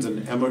are twins,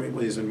 and Emery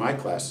was in my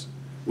class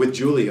with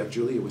Julia.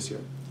 Julia was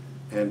here,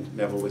 and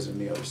Neville was in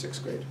the other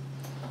 6th grade.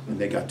 And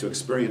they got to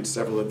experience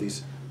several of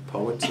these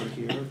poets are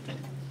here.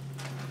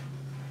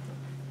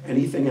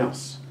 Anything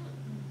else?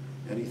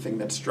 Anything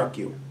that struck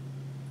you?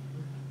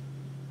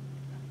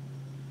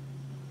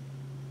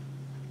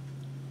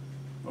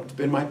 Well, it's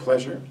been my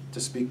pleasure to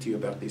speak to you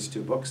about these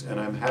 2 books, and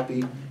I'm happy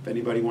if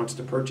anybody wants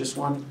to purchase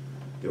one.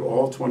 They're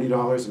all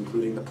 $20,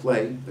 including the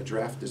play. The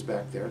draft is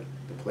back there,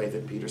 the play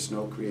that Peter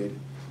Snode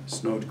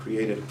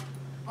created.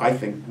 I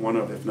think one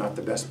of, if not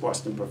the best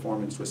Boston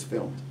performance was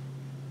filmed,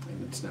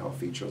 and it's now a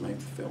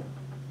feature-length film.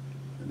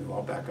 And they're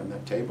all back on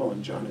that table,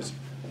 and John has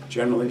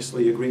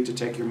generously agreed to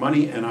take your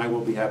money, and I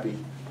will be happy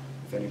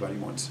if anybody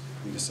wants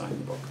me to sign the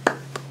book. Thank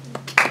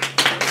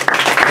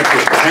you.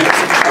 Thanks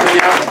for coming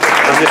out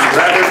on this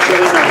rather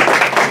chilly night.